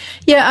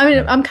 Yeah, I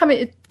mean,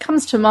 it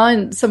comes to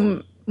mind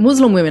some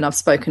Muslim women I've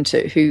spoken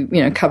to who,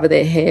 cover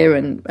their hair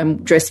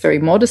and dress very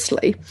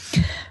modestly.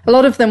 A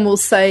lot of them will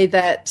say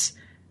that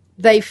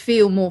they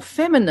feel more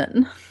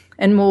feminine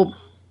and more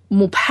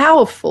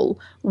powerful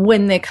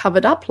when they're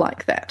covered up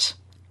like that,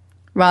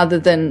 rather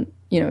than,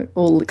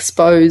 all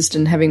exposed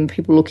and having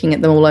people looking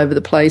at them all over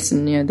the place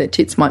and, their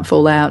tits might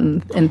fall out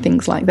and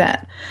things like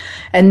that.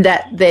 And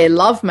that their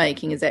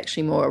lovemaking is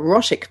actually more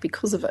erotic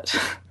because of it.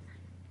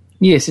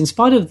 Yes, in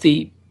spite of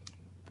a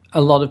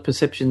lot of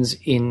perceptions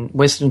in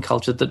Western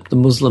culture that the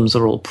Muslims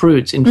are all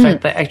prudes, in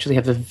fact, they actually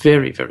have a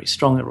very, very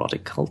strong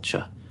erotic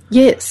culture.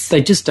 Yes.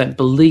 They just don't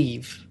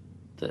believe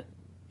that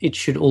it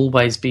should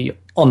always be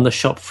on the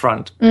shop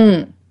front.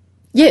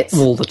 Yes.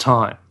 All the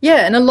time.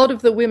 Yeah, and a lot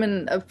of the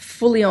women are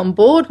fully on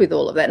board with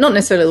all of that. Not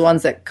necessarily the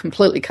ones that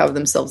completely cover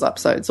themselves up,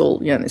 so it's all,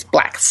 this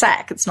black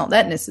sack. It's not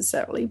that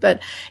necessarily, but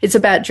it's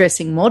about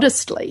dressing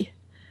modestly,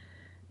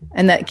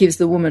 and that gives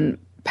the woman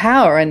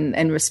power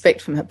and respect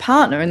from her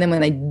partner. And then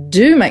when they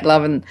do make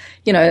love and,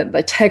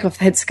 they take off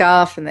the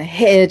headscarf and the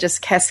hair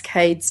just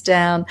cascades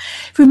down.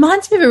 It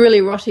reminds me of a really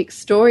erotic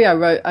story I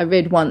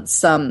read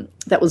once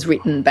that was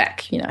written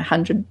back,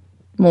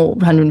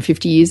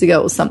 150 years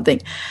ago or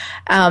something,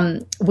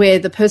 where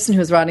the person who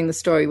was writing the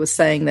story was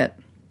saying that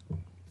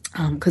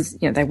because,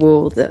 they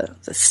wore the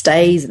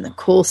stays and the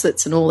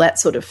corsets and all that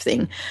sort of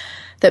thing,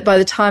 that by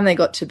the time they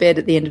got to bed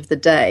at the end of the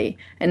day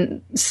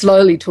and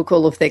slowly took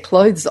all of their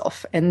clothes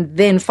off and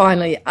then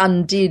finally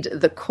undid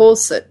the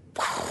corset,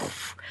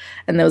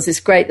 and there was this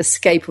great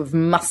escape of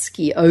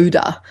musky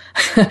odour,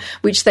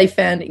 which they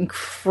found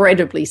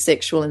incredibly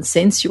sexual and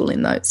sensual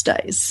in those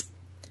days.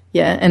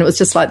 Yeah, and it was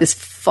just like this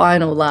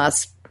final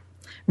last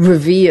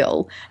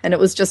reveal, and it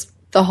was just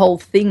the whole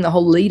thing, the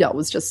whole lead-up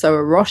was just so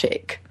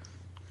erotic.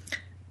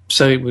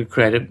 So it would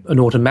create an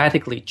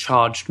automatically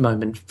charged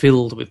moment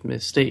filled with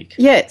mystique.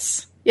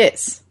 Yes.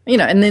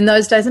 And in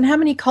those days, and how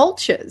many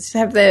cultures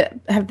have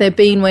there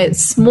been where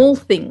small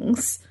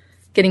things,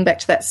 getting back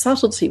to that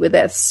subtlety, where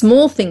that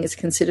small thing is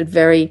considered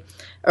very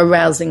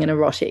arousing and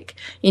erotic.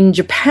 In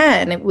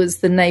Japan, it was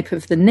the nape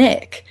of the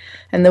neck,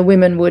 and the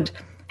women would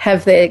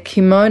have their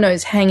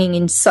kimonos hanging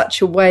in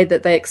such a way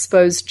that they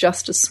exposed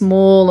just a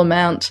small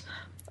amount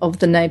of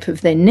the nape of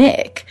their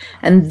neck,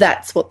 and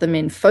that's what the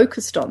men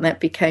focused on.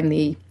 That became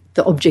the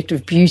object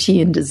of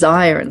beauty and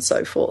desire and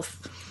so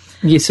forth.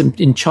 Yes,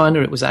 in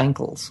China it was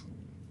ankles.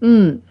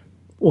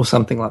 Or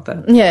something like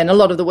that. Yeah, and a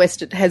lot of the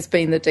West, it has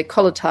been the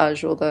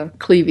décolletage or the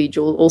cleavage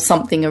or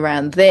something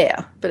around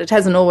there. But it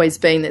hasn't always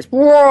been this,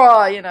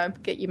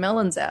 get your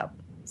melons out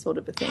sort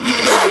of a thing.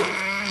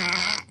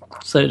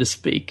 So to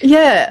speak.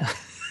 Yeah.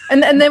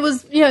 And there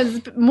was,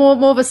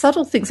 more of a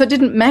subtle thing. So it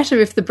didn't matter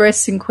if the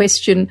breasts in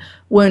question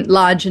weren't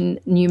large and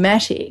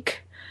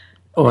pneumatic.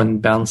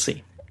 And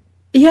bouncy.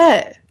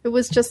 Yeah. It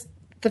was just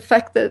the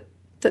fact that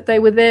they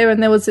were there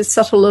and there was this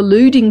subtle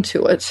alluding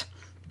to it,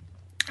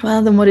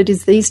 rather than what it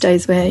is these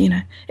days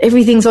where,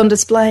 everything's on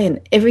display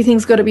and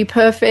everything's got to be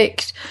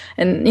perfect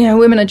and,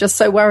 women are just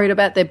so worried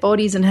about their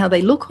bodies and how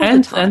they look all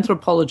the time.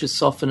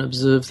 Anthropologists often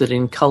observe that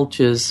in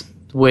cultures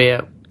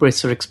where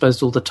breasts are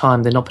exposed all the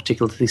time, they're not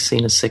particularly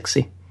seen as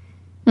sexy,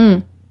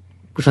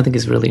 which I think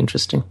is really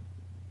interesting.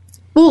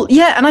 Well,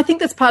 yeah, and I think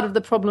that's part of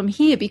the problem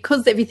here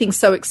because everything's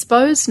so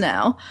exposed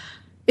now.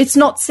 It's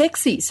not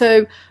sexy.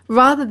 So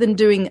rather than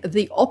doing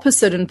the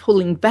opposite and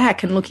pulling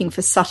back and looking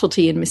for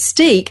subtlety and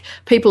mystique,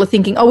 people are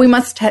thinking, we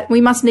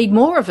must need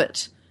more of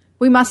it.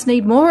 We must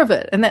need more of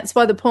it. And that's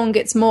why the porn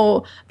gets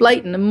more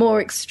blatant and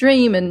more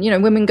extreme and,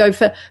 women go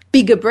for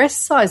bigger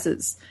breast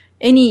sizes.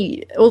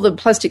 All the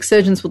plastic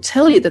surgeons will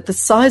tell you that the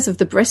size of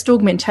the breast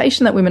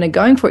augmentation that women are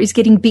going for is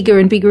getting bigger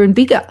and bigger and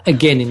bigger.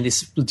 Again, in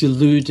this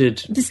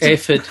deluded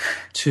effort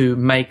to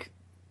make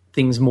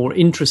things more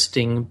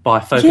interesting by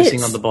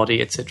focusing on the body,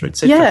 etc.,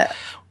 etc. Yeah.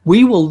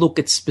 We will look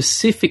at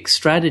specific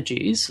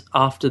strategies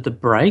after the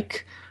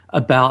break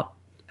about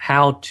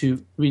how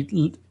to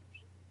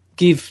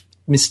give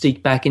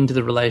mystique back into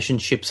the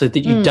relationship so that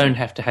you don't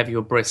have to have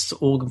your breasts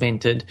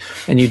augmented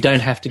and you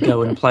don't have to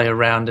go and play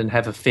around and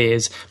have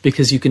affairs,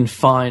 because you can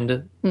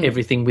find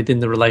everything within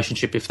the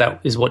relationship if that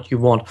is what you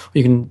want, or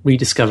you can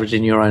rediscover it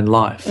in your own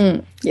life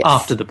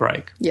after the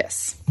break.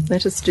 Yes,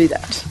 let us do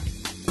that.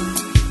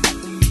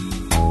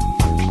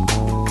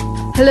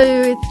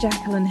 Hello, it's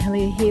Jacqueline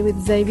Hellier here with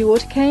Xavier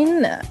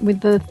Waterkane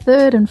with the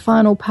third and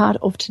final part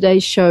of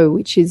today's show,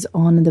 which is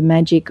on the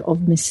magic of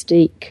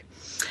mystique.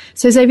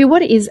 So, Xavier,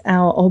 what is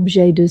our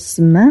objet de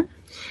semaine?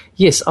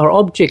 Yes, our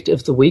object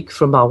of the week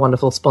from our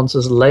wonderful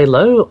sponsors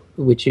Lelo,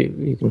 which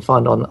you can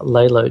find on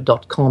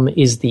lelo.com,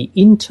 is the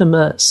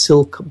Intima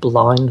Silk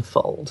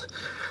Blindfold.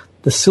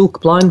 The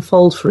silk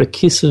blindfold for a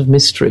kiss of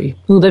mystery.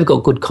 Oh, they've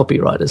got good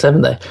copywriters,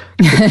 haven't they?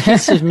 The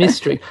kiss of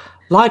mystery.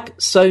 Like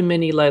so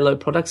many Lelo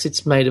products,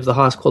 it's made of the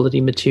highest quality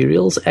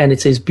materials, and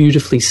it says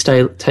beautifully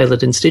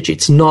tailored and stitched.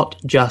 It's not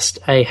just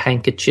a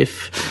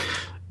handkerchief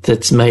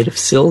that's made of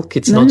silk.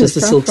 It's not just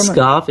a silk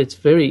scarf. It's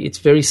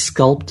very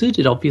sculpted.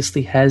 It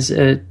obviously has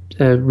a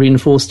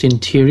reinforced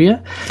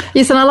interior.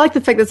 Yes, and I like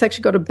the fact that it's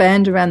actually got a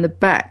band around the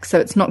back, so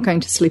it's not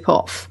going to slip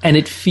off. And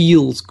it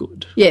feels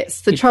good.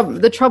 Yes, the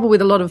trouble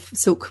with a lot of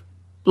silk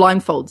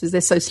blindfolds is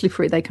they're so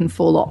slippery they can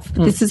fall off.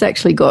 This has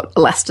actually got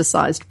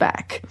elasticized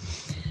back.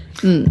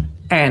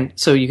 And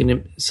so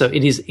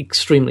it is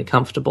extremely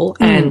comfortable,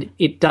 and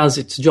it does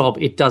its job.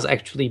 It does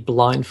actually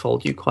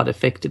blindfold you quite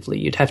effectively.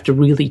 You'd have to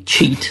really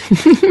cheat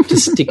to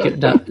stick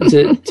it up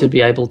to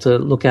be able to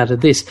look out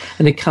of this.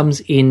 And it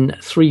comes in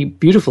 3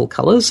 beautiful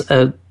colours: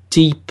 a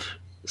deep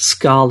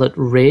scarlet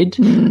red,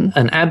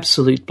 an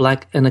absolute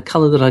black, and a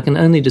colour that I can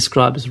only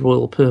describe as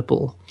royal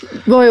purple.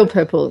 Royal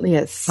purple,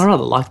 yes. I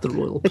rather like the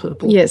royal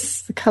purple.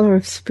 Yes, the colour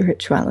of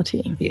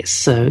spirituality. Yes,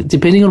 so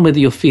depending on whether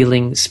you're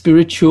feeling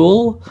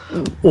spiritual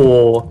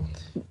or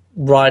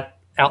right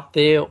out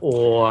there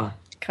or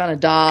kind of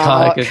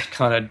dark,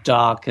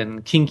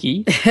 and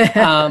kinky,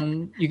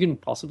 you can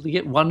possibly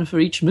get one for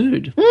each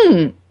mood.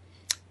 You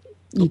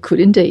could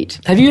indeed.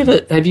 Have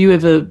you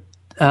ever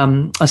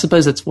I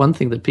suppose that's one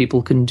thing that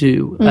people can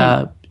do.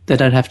 They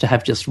don't have to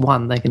have just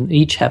one. They can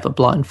each have a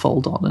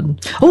blindfold on.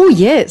 And oh,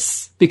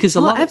 yes. Because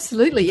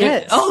absolutely,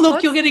 yes. Oh,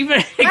 look, you're getting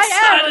very excited.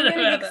 I'm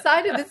getting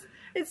excited.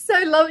 It's so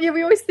lovely. Yeah,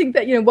 we always think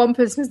that, one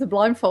person has the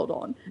blindfold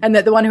on and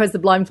that the one who has the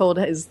blindfold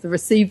is the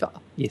receiver.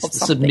 Yes,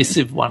 the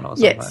submissive one or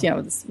something.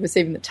 Yes,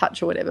 receiving the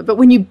touch or whatever. But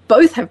when you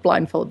both have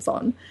blindfolds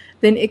on,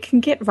 then it can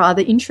get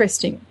rather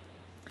interesting.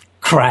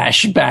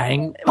 Crash,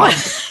 bang.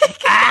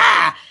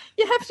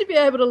 You have to be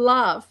able to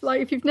laugh.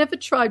 Like if you've never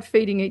tried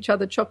feeding each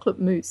other chocolate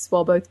mousse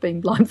while both being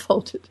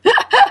blindfolded.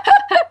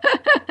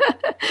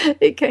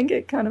 It can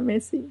get kind of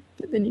messy,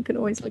 but then you can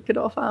always lick it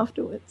off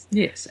afterwards.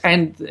 Yes,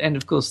 and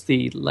of course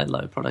the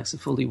Lelo products are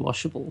fully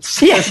washable.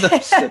 Yeah.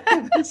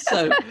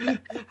 So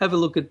have a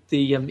look at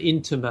the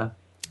Intima.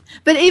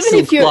 But even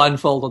silk if you're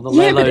blindfold on the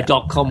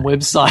Lelo.com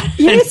website.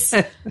 Yes,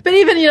 but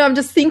even, I'm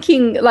just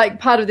thinking like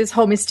part of this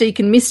whole mystique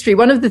and mystery,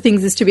 one of the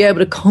things is to be able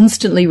to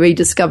constantly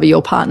rediscover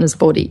your partner's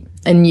body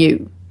and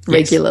you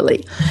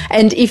regularly. Yes.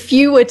 And if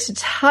you were to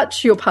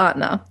touch your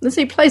partner, let's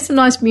say play some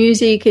nice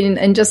music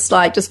and just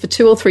for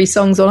 2 or 3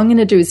 songs, all I'm going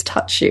to do is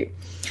touch you.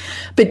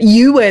 But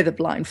you wear the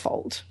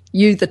blindfold.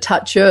 You, the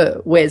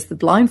toucher, wears the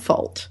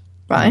blindfold,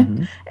 right?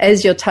 Mm-hmm.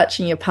 As you're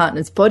touching your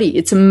partner's body.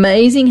 It's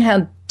amazing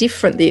how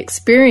different the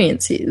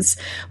experience is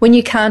when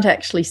you can't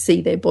actually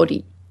see their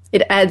body.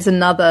 It adds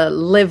another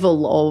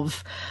level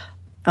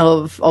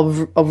of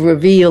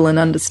reveal and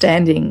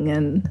understanding,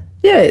 and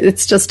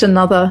it's just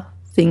another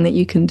thing that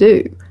you can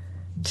do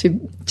to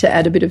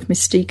add a bit of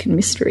mystique and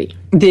mystery.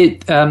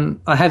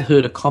 I have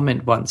heard a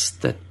comment once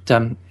that,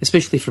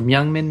 especially from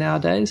young men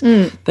nowadays,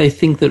 they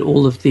think that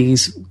all of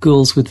these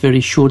girls with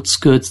very short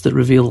skirts that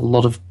reveal a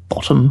lot of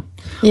bottom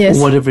or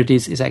whatever it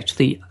is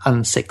actually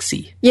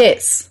unsexy.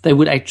 Yes. They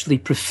would actually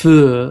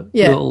prefer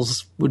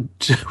girls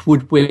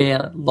would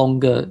wear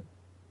longer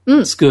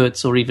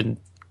skirts or even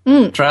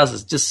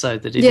trousers, just so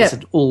that it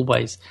isn't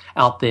always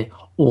out there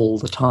all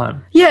the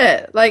time.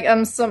 Yeah, like I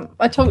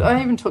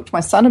even talked to my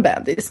son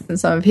about this and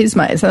some of his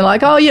mates, and they're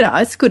like, oh,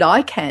 it's good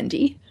eye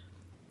candy.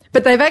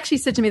 But they've actually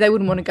said to me they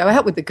wouldn't want to go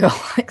out with a girl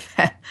like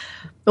that,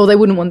 or they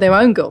wouldn't want their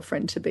own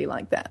girlfriend to be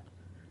like that.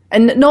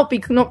 And not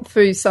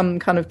through some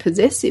kind of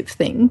possessive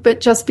thing,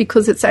 but just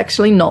because it's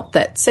actually not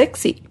that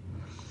sexy.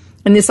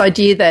 And this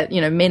idea that,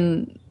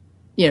 men,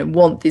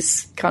 want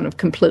this kind of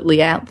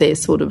completely out there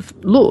sort of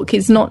look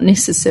is not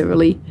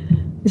necessarily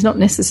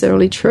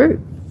true.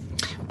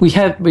 We've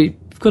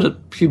got a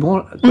few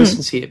more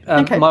questions here.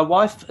 Okay. My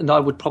wife and I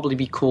would probably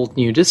be called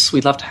nudists.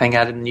 We love to hang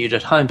out in the nude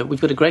at home, but we've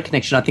got a great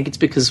connection. I think it's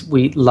because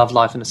we love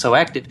life and are so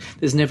active.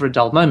 There's never a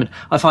dull moment.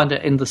 I find her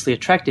endlessly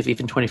attractive,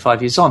 even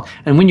 25 years on.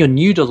 And when you're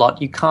nude a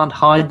lot, you can't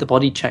hide the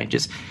body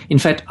changes. In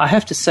fact, I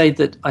have to say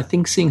that I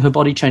think seeing her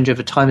body change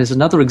over time is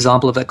another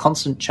example of that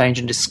constant change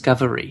and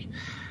discovery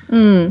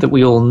that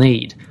we all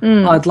need.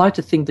 I'd like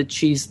to think that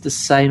she's the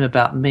same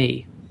about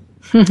me.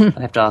 I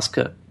have to ask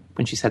her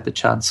when she's had the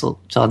chance to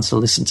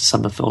listen to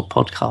some of our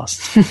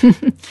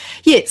podcasts.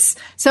 Yes.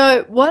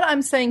 So what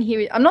I'm saying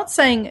here, I'm not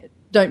saying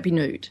don't be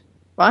nude,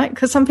 right?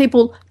 Because some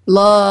people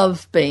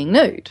love being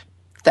nude.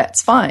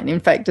 That's fine. In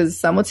fact,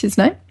 what's his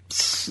name?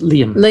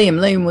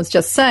 Liam was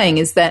just saying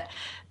is that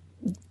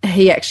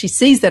he actually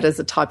sees that as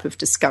a type of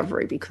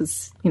discovery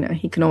because,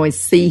 he can always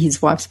see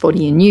his wife's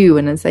body in you,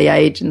 and as they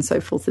age and so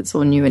forth, it's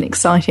all new and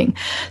exciting.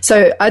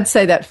 So I'd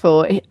say that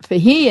for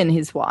he and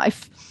his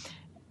wife,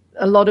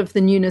 a lot of the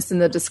newness and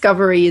the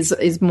discovery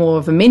is more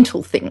of a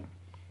mental thing.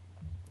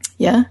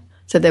 Yeah?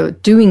 So they were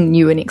doing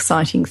new and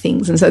exciting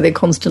things, and so they're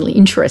constantly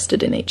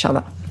interested in each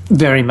other.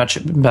 Very much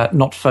about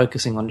not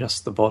focusing on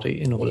just the body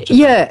in order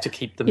to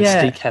keep the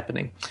mystique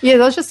happening. Yeah, I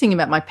was just thinking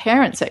about my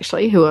parents,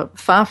 actually, who are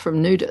far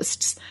from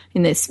nudists,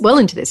 well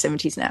into their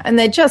 70s now, and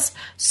they're just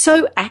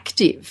so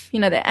active. You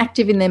know, they're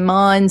active in their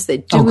minds, they're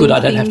doing good. I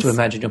don't things. have to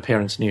imagine your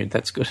parents nude.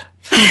 That's good.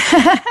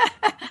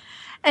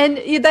 And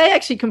they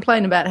actually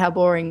complain about how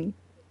boring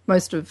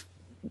most of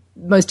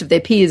their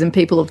peers and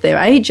people of their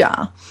age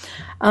are.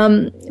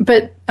 And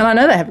I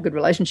know they have a good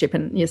relationship,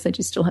 and yes, they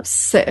do still have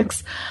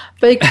sex,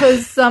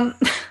 because I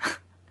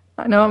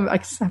know I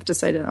have to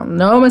say that I'm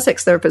a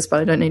sex therapist, but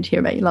I don't need to hear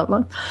about your love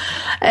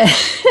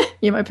life.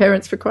 You're my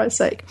parents, for Christ's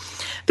sake.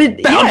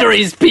 But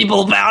boundaries,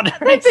 people,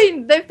 boundaries.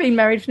 They've been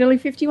married for nearly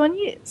 51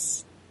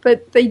 years,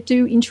 but they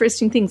do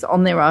interesting things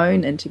on their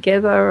own and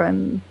together,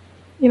 and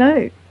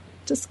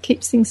just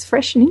keeps things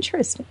fresh and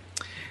interesting.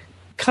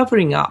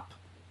 Covering up.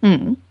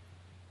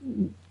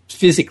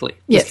 Physically,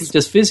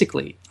 just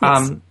physically,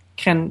 yes.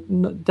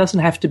 Doesn't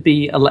have to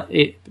be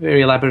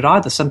very elaborate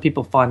either. Some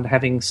people find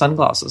having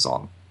sunglasses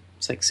on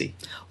sexy.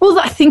 Well,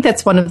 I think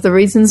that's one of the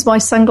reasons why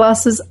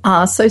sunglasses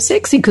are so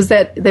sexy, because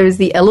there is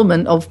the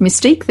element of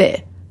mystique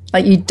there.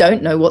 Like, you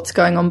don't know what's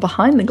going on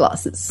behind the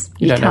glasses.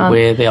 You don't know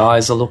where the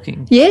eyes are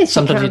looking. Yes.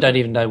 Sometimes you don't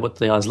even know what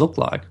the eyes look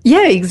like.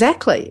 Yeah,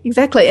 exactly.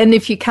 And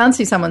if you can't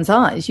see someone's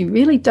eyes, you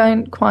really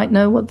don't quite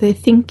know what they're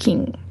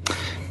thinking.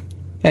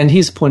 And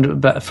here's a point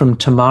from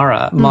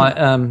Tamara,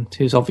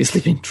 who's obviously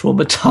been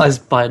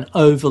traumatised by an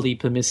overly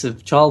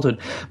permissive childhood.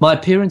 My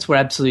parents were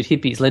absolute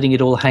hippies, letting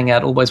it all hang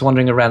out, always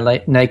wandering around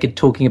naked,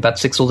 talking about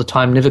sex all the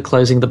time, never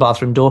closing the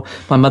bathroom door.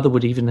 My mother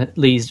would even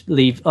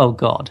leave oh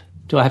God,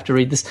 do I have to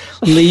read this?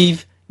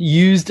 Leave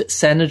used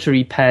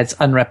sanitary pads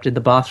unwrapped in the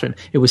bathroom.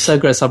 It was so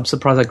gross, I'm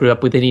surprised I grew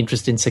up with any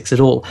interest in sex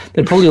at all.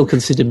 They'd probably all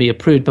consider me a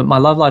prude, but my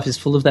love life is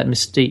full of that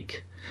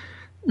mystique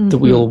that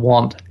we all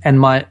want. And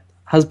my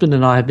husband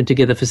and I have been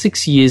together for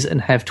 6 years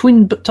and have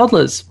twin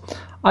toddlers.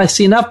 I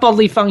see enough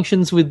bodily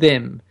functions with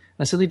them.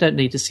 I certainly don't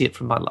need to see it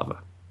from my lover.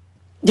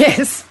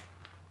 Yes.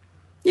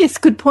 Yes,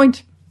 good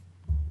point.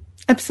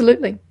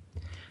 Absolutely.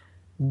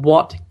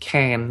 What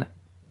can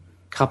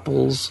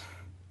couples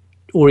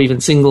or even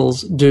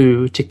singles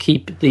do to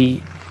keep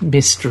the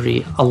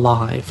mystery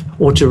alive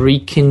or to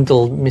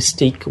rekindle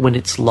mystique when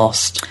it's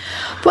lost?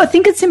 Well, I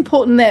think it's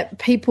important that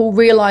people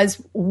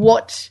realise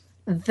what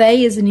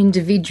they as an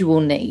individual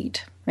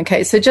need.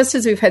 Okay, so just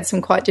as we've had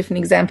some quite different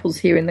examples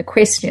here in the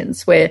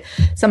questions where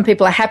some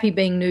people are happy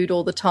being nude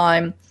all the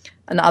time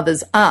and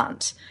others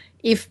aren't,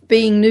 if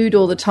being nude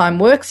all the time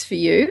works for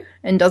you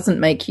and doesn't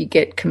make you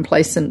get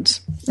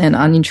complacent and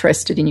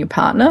uninterested in your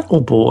partner.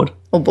 Or bored,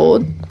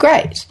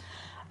 great.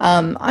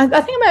 I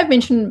think I may have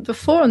mentioned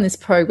before on this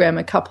program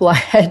a couple I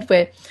had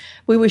where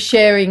we were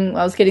sharing,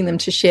 I was getting them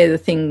to share the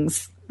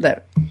things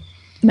that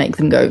make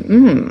them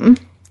go,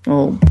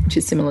 or which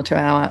is similar to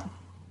our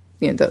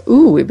the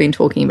ooh we've been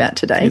talking about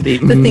today, the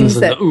things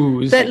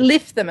that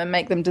lift them and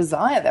make them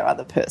desire their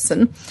other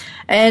person.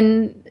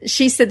 And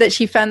she said that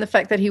she found the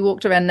fact that he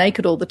walked around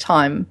naked all the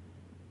time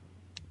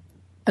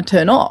a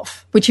turn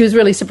off, which he was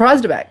really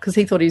surprised about because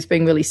he thought he was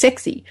being really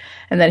sexy,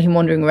 and that him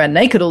wandering around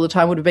naked all the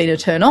time would have been a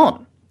turn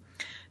on.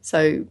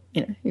 So,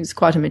 he was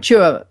quite a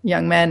mature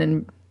young man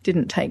and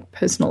didn't take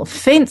personal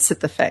offence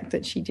at the fact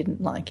that she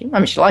didn't like him. I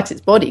mean, she likes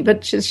his body,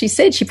 but she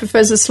said she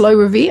prefers a slow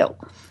reveal.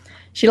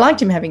 She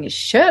liked him having his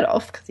shirt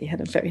off because he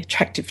had a very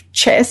attractive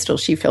chest, or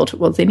she felt it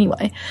was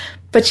anyway,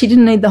 but she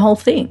didn't need the whole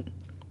thing.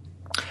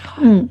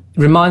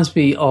 Reminds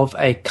me of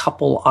a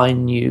couple I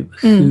knew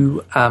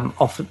who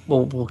often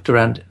walked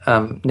around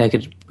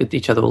naked with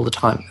each other all the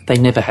time. They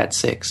never had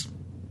sex.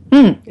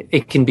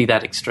 It can be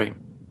that extreme.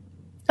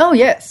 Oh,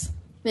 yes.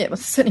 Yeah, well,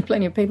 there's certainly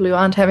plenty of people who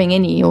aren't having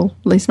any, or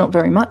at least not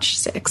very much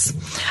sex.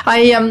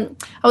 I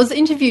was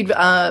interviewed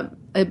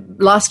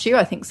last year,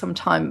 I think,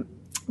 sometime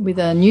with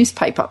a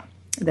newspaper,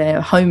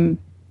 their home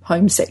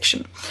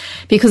section,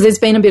 because there's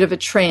been a bit of a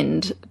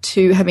trend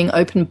to having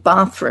open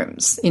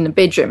bathrooms in a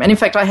bedroom. And in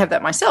fact, I have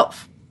that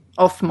myself.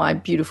 Off my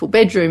beautiful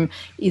bedroom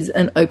is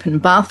an open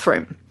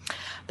bathroom.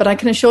 But I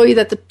can assure you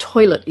that the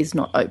toilet is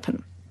not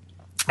open.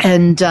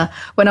 And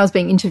when I was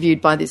being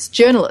interviewed by this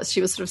journalist,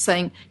 she was sort of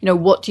saying,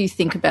 what do you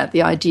think about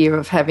the idea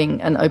of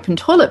having an open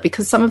toilet?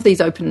 Because some of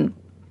these open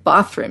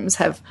bathrooms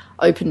have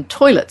open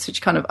toilets,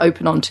 which kind of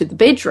open onto the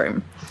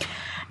bedroom.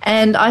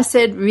 And I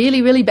said,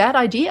 really, really bad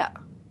idea.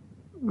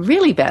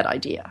 Really bad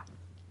idea.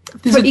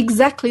 For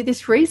exactly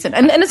this reason.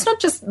 And it's not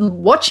just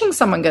watching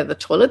someone go to the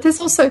toilet. There's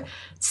also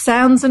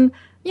sounds and,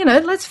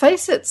 let's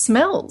face it,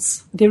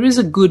 smells. There is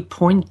a good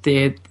point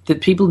there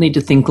that people need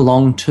to think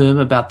long-term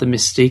about the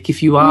mystique.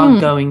 If you are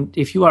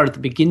if you are at the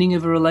beginning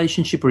of a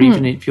relationship, or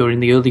even if you're in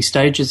the early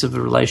stages of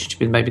a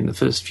relationship, and maybe in the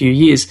first few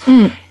years,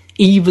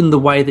 even the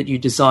way that you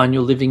design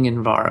your living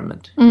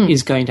environment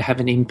is going to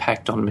have an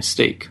impact on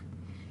mystique.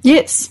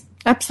 Yes,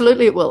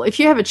 absolutely it will. If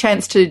you have a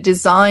chance to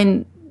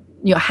design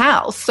your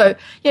house, so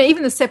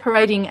even the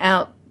separating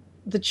out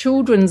the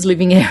children's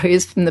living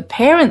areas from the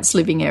parents'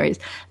 living areas,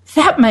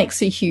 that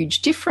makes a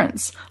huge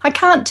difference. I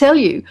can't tell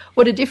you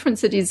what a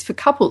difference it is for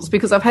couples,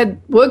 because I've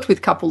worked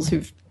with couples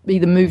who've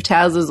either moved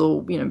houses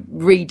or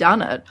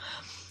redone it,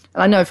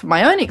 And I know from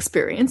my own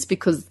experience,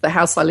 because the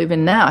house I live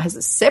in now has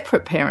a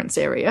separate parents'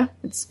 area,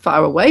 it's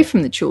far away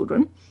from the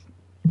children,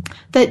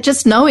 that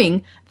just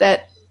knowing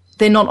that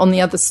they're not on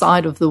the other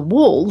side of the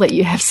wall, that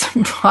you have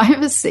some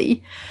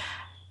privacy,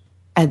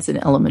 adds an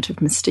element of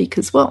mystique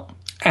as well.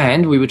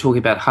 And we were talking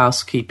about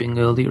housekeeping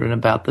earlier and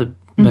about the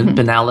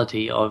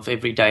banality of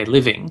everyday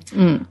living.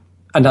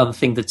 Another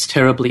thing that's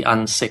terribly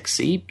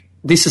unsexy.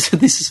 This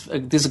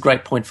is a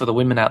great point for the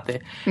women out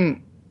there.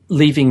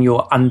 Leaving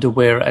your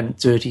underwear and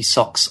dirty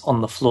socks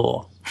on the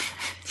floor.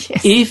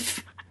 Yes.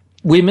 If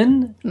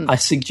women, I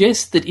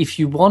suggest that if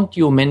you want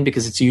your men,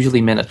 because it's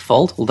usually men at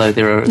fault, although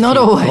there are not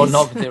always.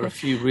 There are a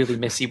few really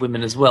messy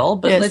women as well,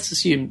 but Yes. let's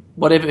assume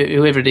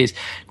whoever it is,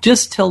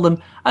 just tell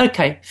them,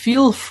 okay,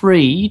 feel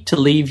free to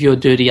leave your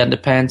dirty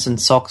underpants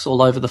and socks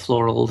all over the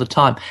floor all the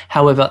time.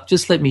 However,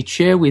 just let me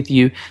share with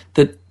you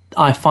that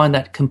I find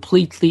that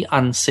completely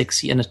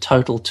unsexy and a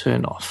total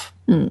turn-off.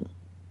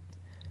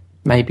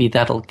 Maybe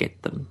that'll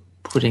get them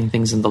putting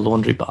things in the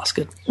laundry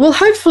basket. Well,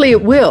 hopefully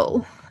it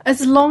will,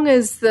 as long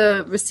as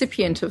the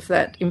recipient of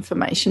that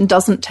information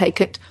doesn't take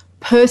it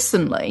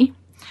personally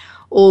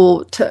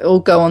or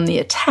go on the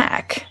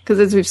attack. Because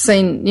as we've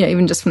seen,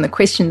 even just from the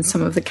questions,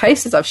 some of the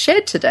cases I've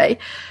shared today,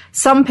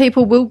 some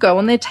people will go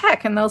on the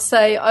attack and they'll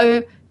say,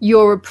 oh,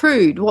 you're a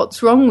prude,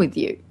 what's wrong with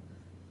you?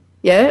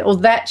 Yeah, or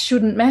that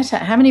shouldn't matter.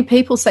 How many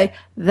people say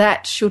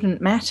that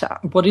shouldn't matter?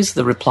 What is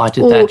the reply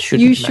to Or that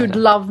shouldn't matter? you should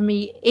love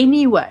me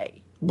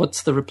anyway.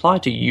 What's the reply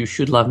to you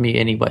should love me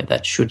anyway?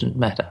 That shouldn't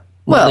matter.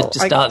 Well, it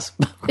just does.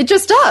 It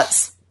just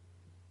does.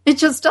 It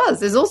just does.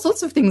 There's all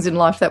sorts of things in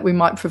life that we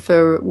might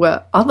prefer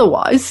were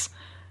otherwise.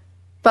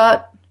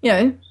 But,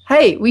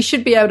 hey, we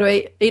should be able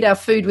to eat our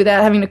food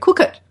without having to cook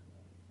it.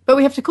 But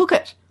we have to cook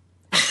it.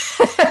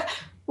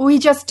 We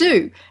just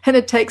do. And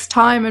it takes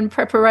time and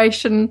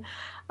preparation.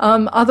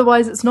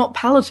 Otherwise, it's not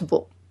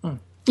palatable.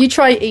 You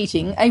try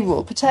eating a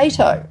raw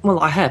potato.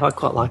 Well, I have. I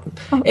quite like them.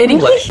 Oh,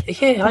 anyway,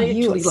 really? yeah, I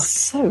You actually are like.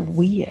 so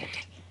weird.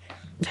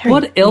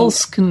 What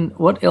else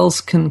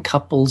can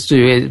couples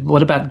do?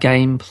 What about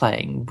game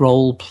playing,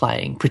 role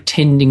playing,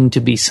 pretending to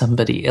be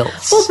somebody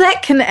else? Well,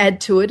 that can add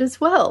to it as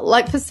well.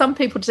 Like for some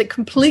people to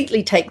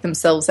completely take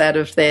themselves out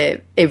of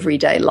their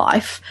everyday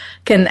life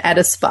can add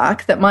a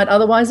spark that might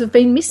otherwise have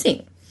been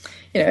missing.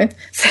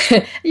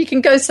 So you can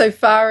go so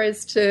far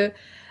as to,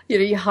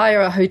 you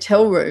hire a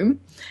hotel room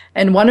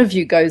and one of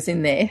you goes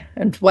in there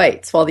and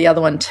waits while the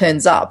other one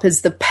turns up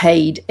as the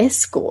paid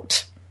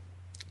escort.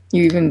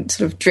 You even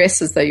sort of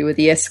dress as though you were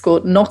the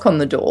escort, knock on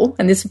the door,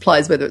 and this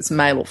applies whether it's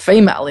male or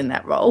female in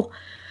that role.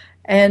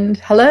 And,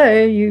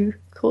 hello, you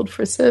called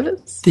for a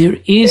service? There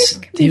is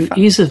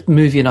a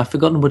movie, and I've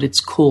forgotten what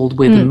it's called,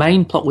 where the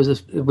main plot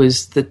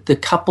was that the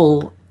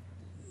couple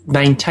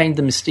maintained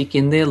the mystique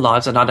in their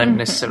lives, and I don't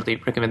necessarily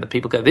recommend that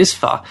people go this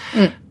far,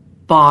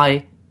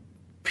 by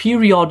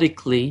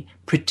periodically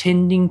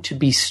pretending to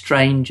be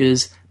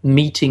strangers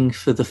meeting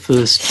for the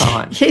first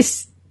time.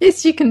 Yes,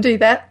 you can do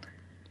that.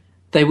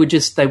 They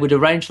would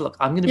arrange, look,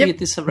 I'm going to be at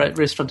this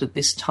restaurant at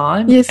this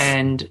time, Yes.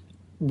 and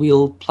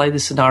we'll play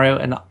this scenario,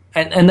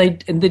 and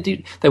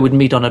they would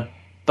meet on a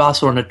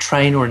bus or on a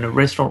train or in a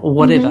restaurant or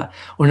whatever,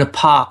 or in a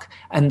park,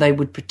 and they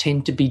would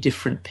pretend to be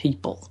different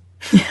people.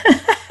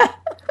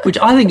 Which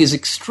I think is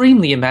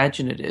extremely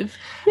imaginative.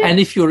 Yeah.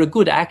 And if you're a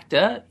good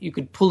actor, you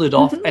could pull it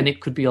off and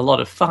it could be a lot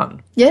of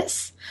fun.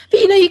 Yes. But,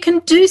 you can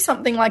do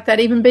something like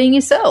that even being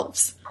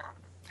yourselves.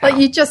 How?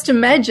 Like you just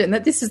imagine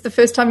that this is the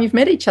first time you've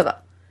met each other.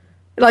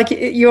 Like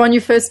you're on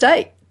your first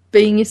date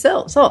being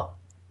yourselves. Oh,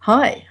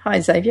 hi. Hi,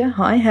 Xavier.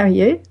 Hi, how are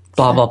you?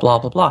 Blah, blah, blah,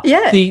 blah, blah.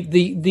 Yeah.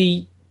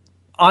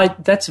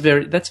 That's a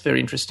very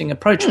interesting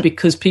approach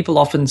because people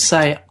often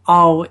say,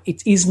 oh,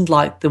 it isn't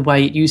like the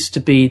way it used to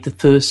be the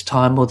first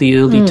time or the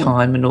early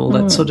time and all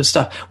that sort of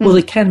stuff. Well,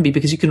 it can be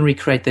because you can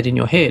recreate that in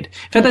your head.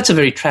 In fact, that's a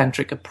very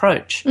tantric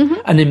approach,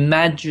 an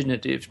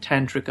imaginative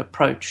tantric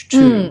approach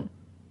too.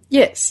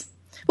 Yes.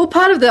 Well,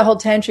 part of the whole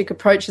tantric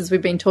approach, as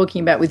we've been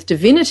talking about with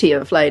divinity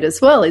of late as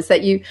well, is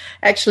that you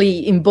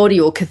actually embody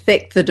or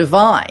cathect the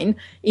divine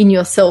in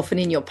yourself and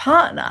in your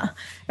partner.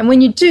 And when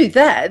you do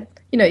that,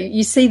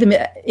 you see them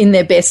in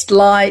their best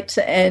light,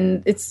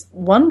 and it's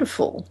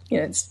wonderful.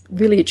 It's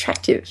really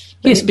attractive.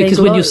 Yes, because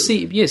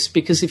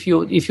because if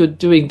you're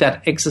doing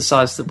that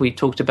exercise that we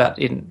talked about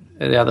in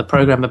the other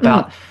program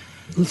about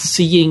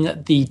seeing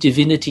the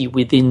divinity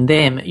within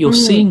them, you're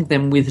seeing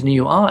them with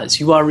new eyes.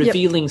 You are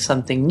revealing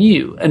something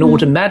new, and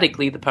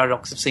automatically the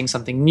paradox of seeing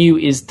something new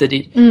is that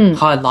it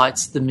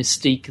highlights the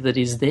mystique that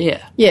is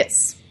there.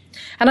 Yes,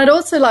 and I'd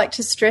also like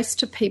to stress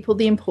to people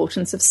the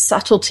importance of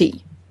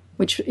subtlety,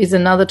 which is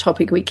another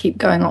topic we keep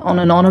going on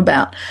and on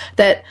about,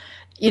 that,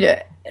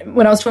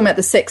 when I was talking about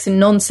the sex and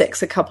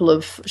non-sex a couple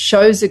of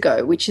shows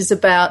ago, which is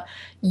about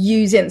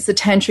it's the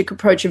tantric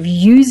approach of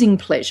using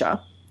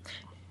pleasure,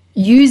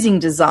 using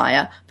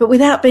desire, but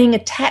without being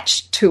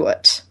attached to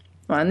it.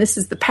 Right? And this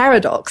is the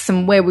paradox,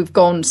 and where we've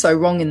gone so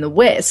wrong in the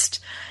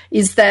West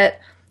is that,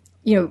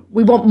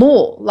 we want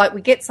more. Like we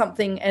get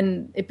something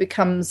and we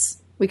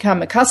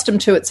become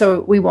accustomed to it,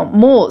 so we want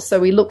more, so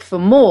we look for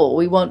more.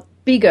 We want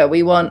bigger,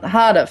 we want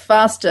harder,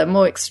 faster,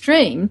 more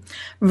extreme,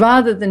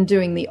 rather than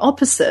doing the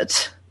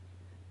opposite.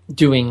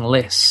 Doing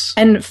less.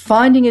 And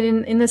finding it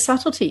in the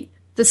subtlety,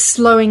 the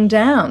slowing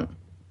down.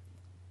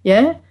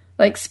 Yeah?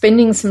 Like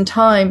spending some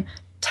time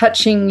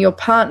touching your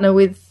partner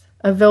with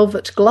a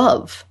velvet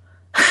glove.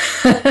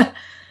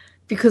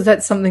 Because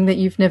that's something that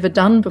you've never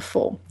done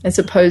before, as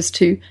opposed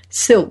to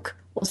silk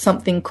or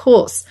something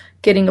coarse,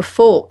 getting a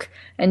fork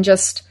and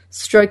just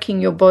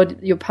stroking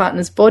your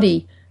partner's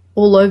body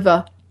all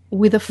over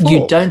with a fork.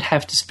 You don't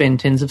have to spend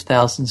tens of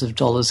thousands of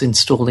dollars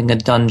installing a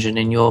dungeon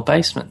in your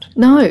basement.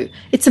 No.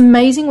 It's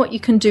amazing what you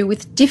can do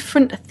with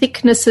different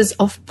thicknesses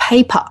of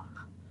paper,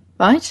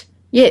 right?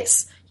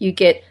 Yes, you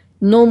get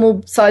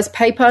normal size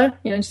paper,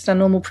 just a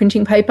normal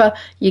printing paper.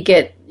 You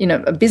get,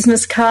 a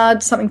business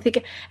card, something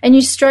thicker, and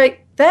you stroke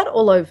that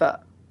all over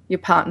your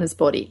partner's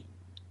body.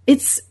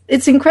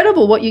 It's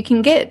incredible what you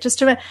can get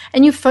just around,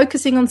 and you're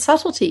focusing on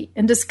subtlety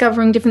and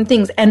discovering different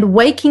things and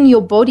waking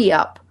your body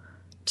up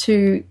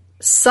to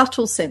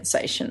subtle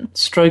sensation.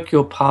 Stroke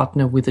your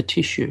partner with a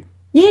tissue.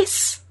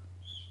 Yes.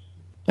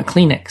 A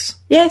Kleenex.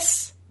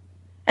 Yes.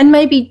 And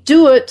maybe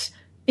do it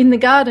in the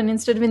garden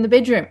instead of in the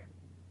bedroom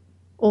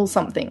or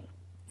something.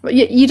 But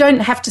you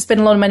don't have to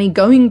spend a lot of money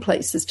going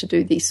places to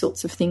do these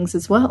sorts of things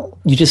as well.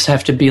 You just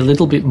have to be a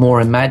little bit more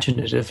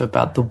imaginative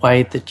about the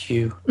way that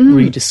you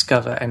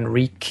rediscover and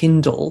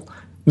rekindle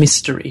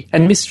mystery.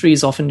 And mystery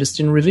is often just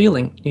in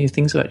revealing new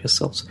things about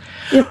yourselves.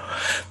 Yep.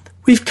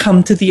 We've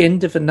come to the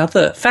end of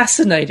another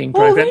fascinating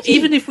program, Already?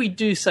 even if we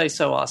do say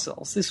so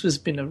ourselves. This has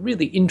been a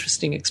really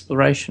interesting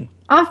exploration.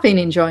 I've been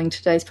enjoying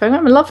today's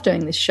program. I love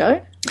doing this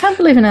show. Can't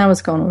believe an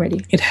hour's gone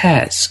already. It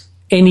has.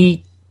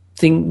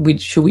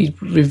 Should we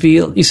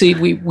reveal? You see,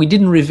 we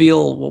didn't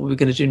reveal what we were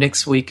going to do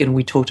next week, and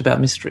we talked about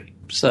mystery.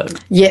 So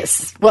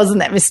yes,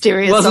 wasn't that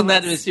mysterious? Wasn't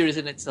that mysterious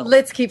in itself?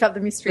 Let's keep up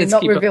the mystery and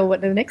not reveal what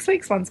the next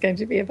week's one's going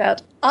to be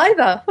about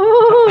either.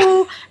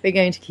 Ooh, we're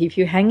going to keep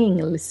you hanging,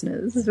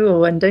 listeners.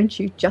 Ooh, and don't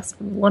you just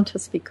want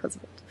us because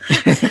of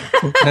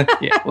it?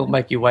 Yeah, we'll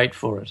make you wait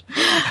for it.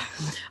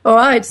 All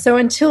right, so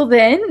until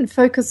then,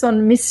 focus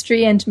on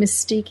mystery and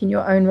mystique in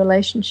your own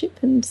relationship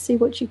and see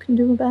what you can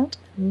do about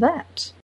that.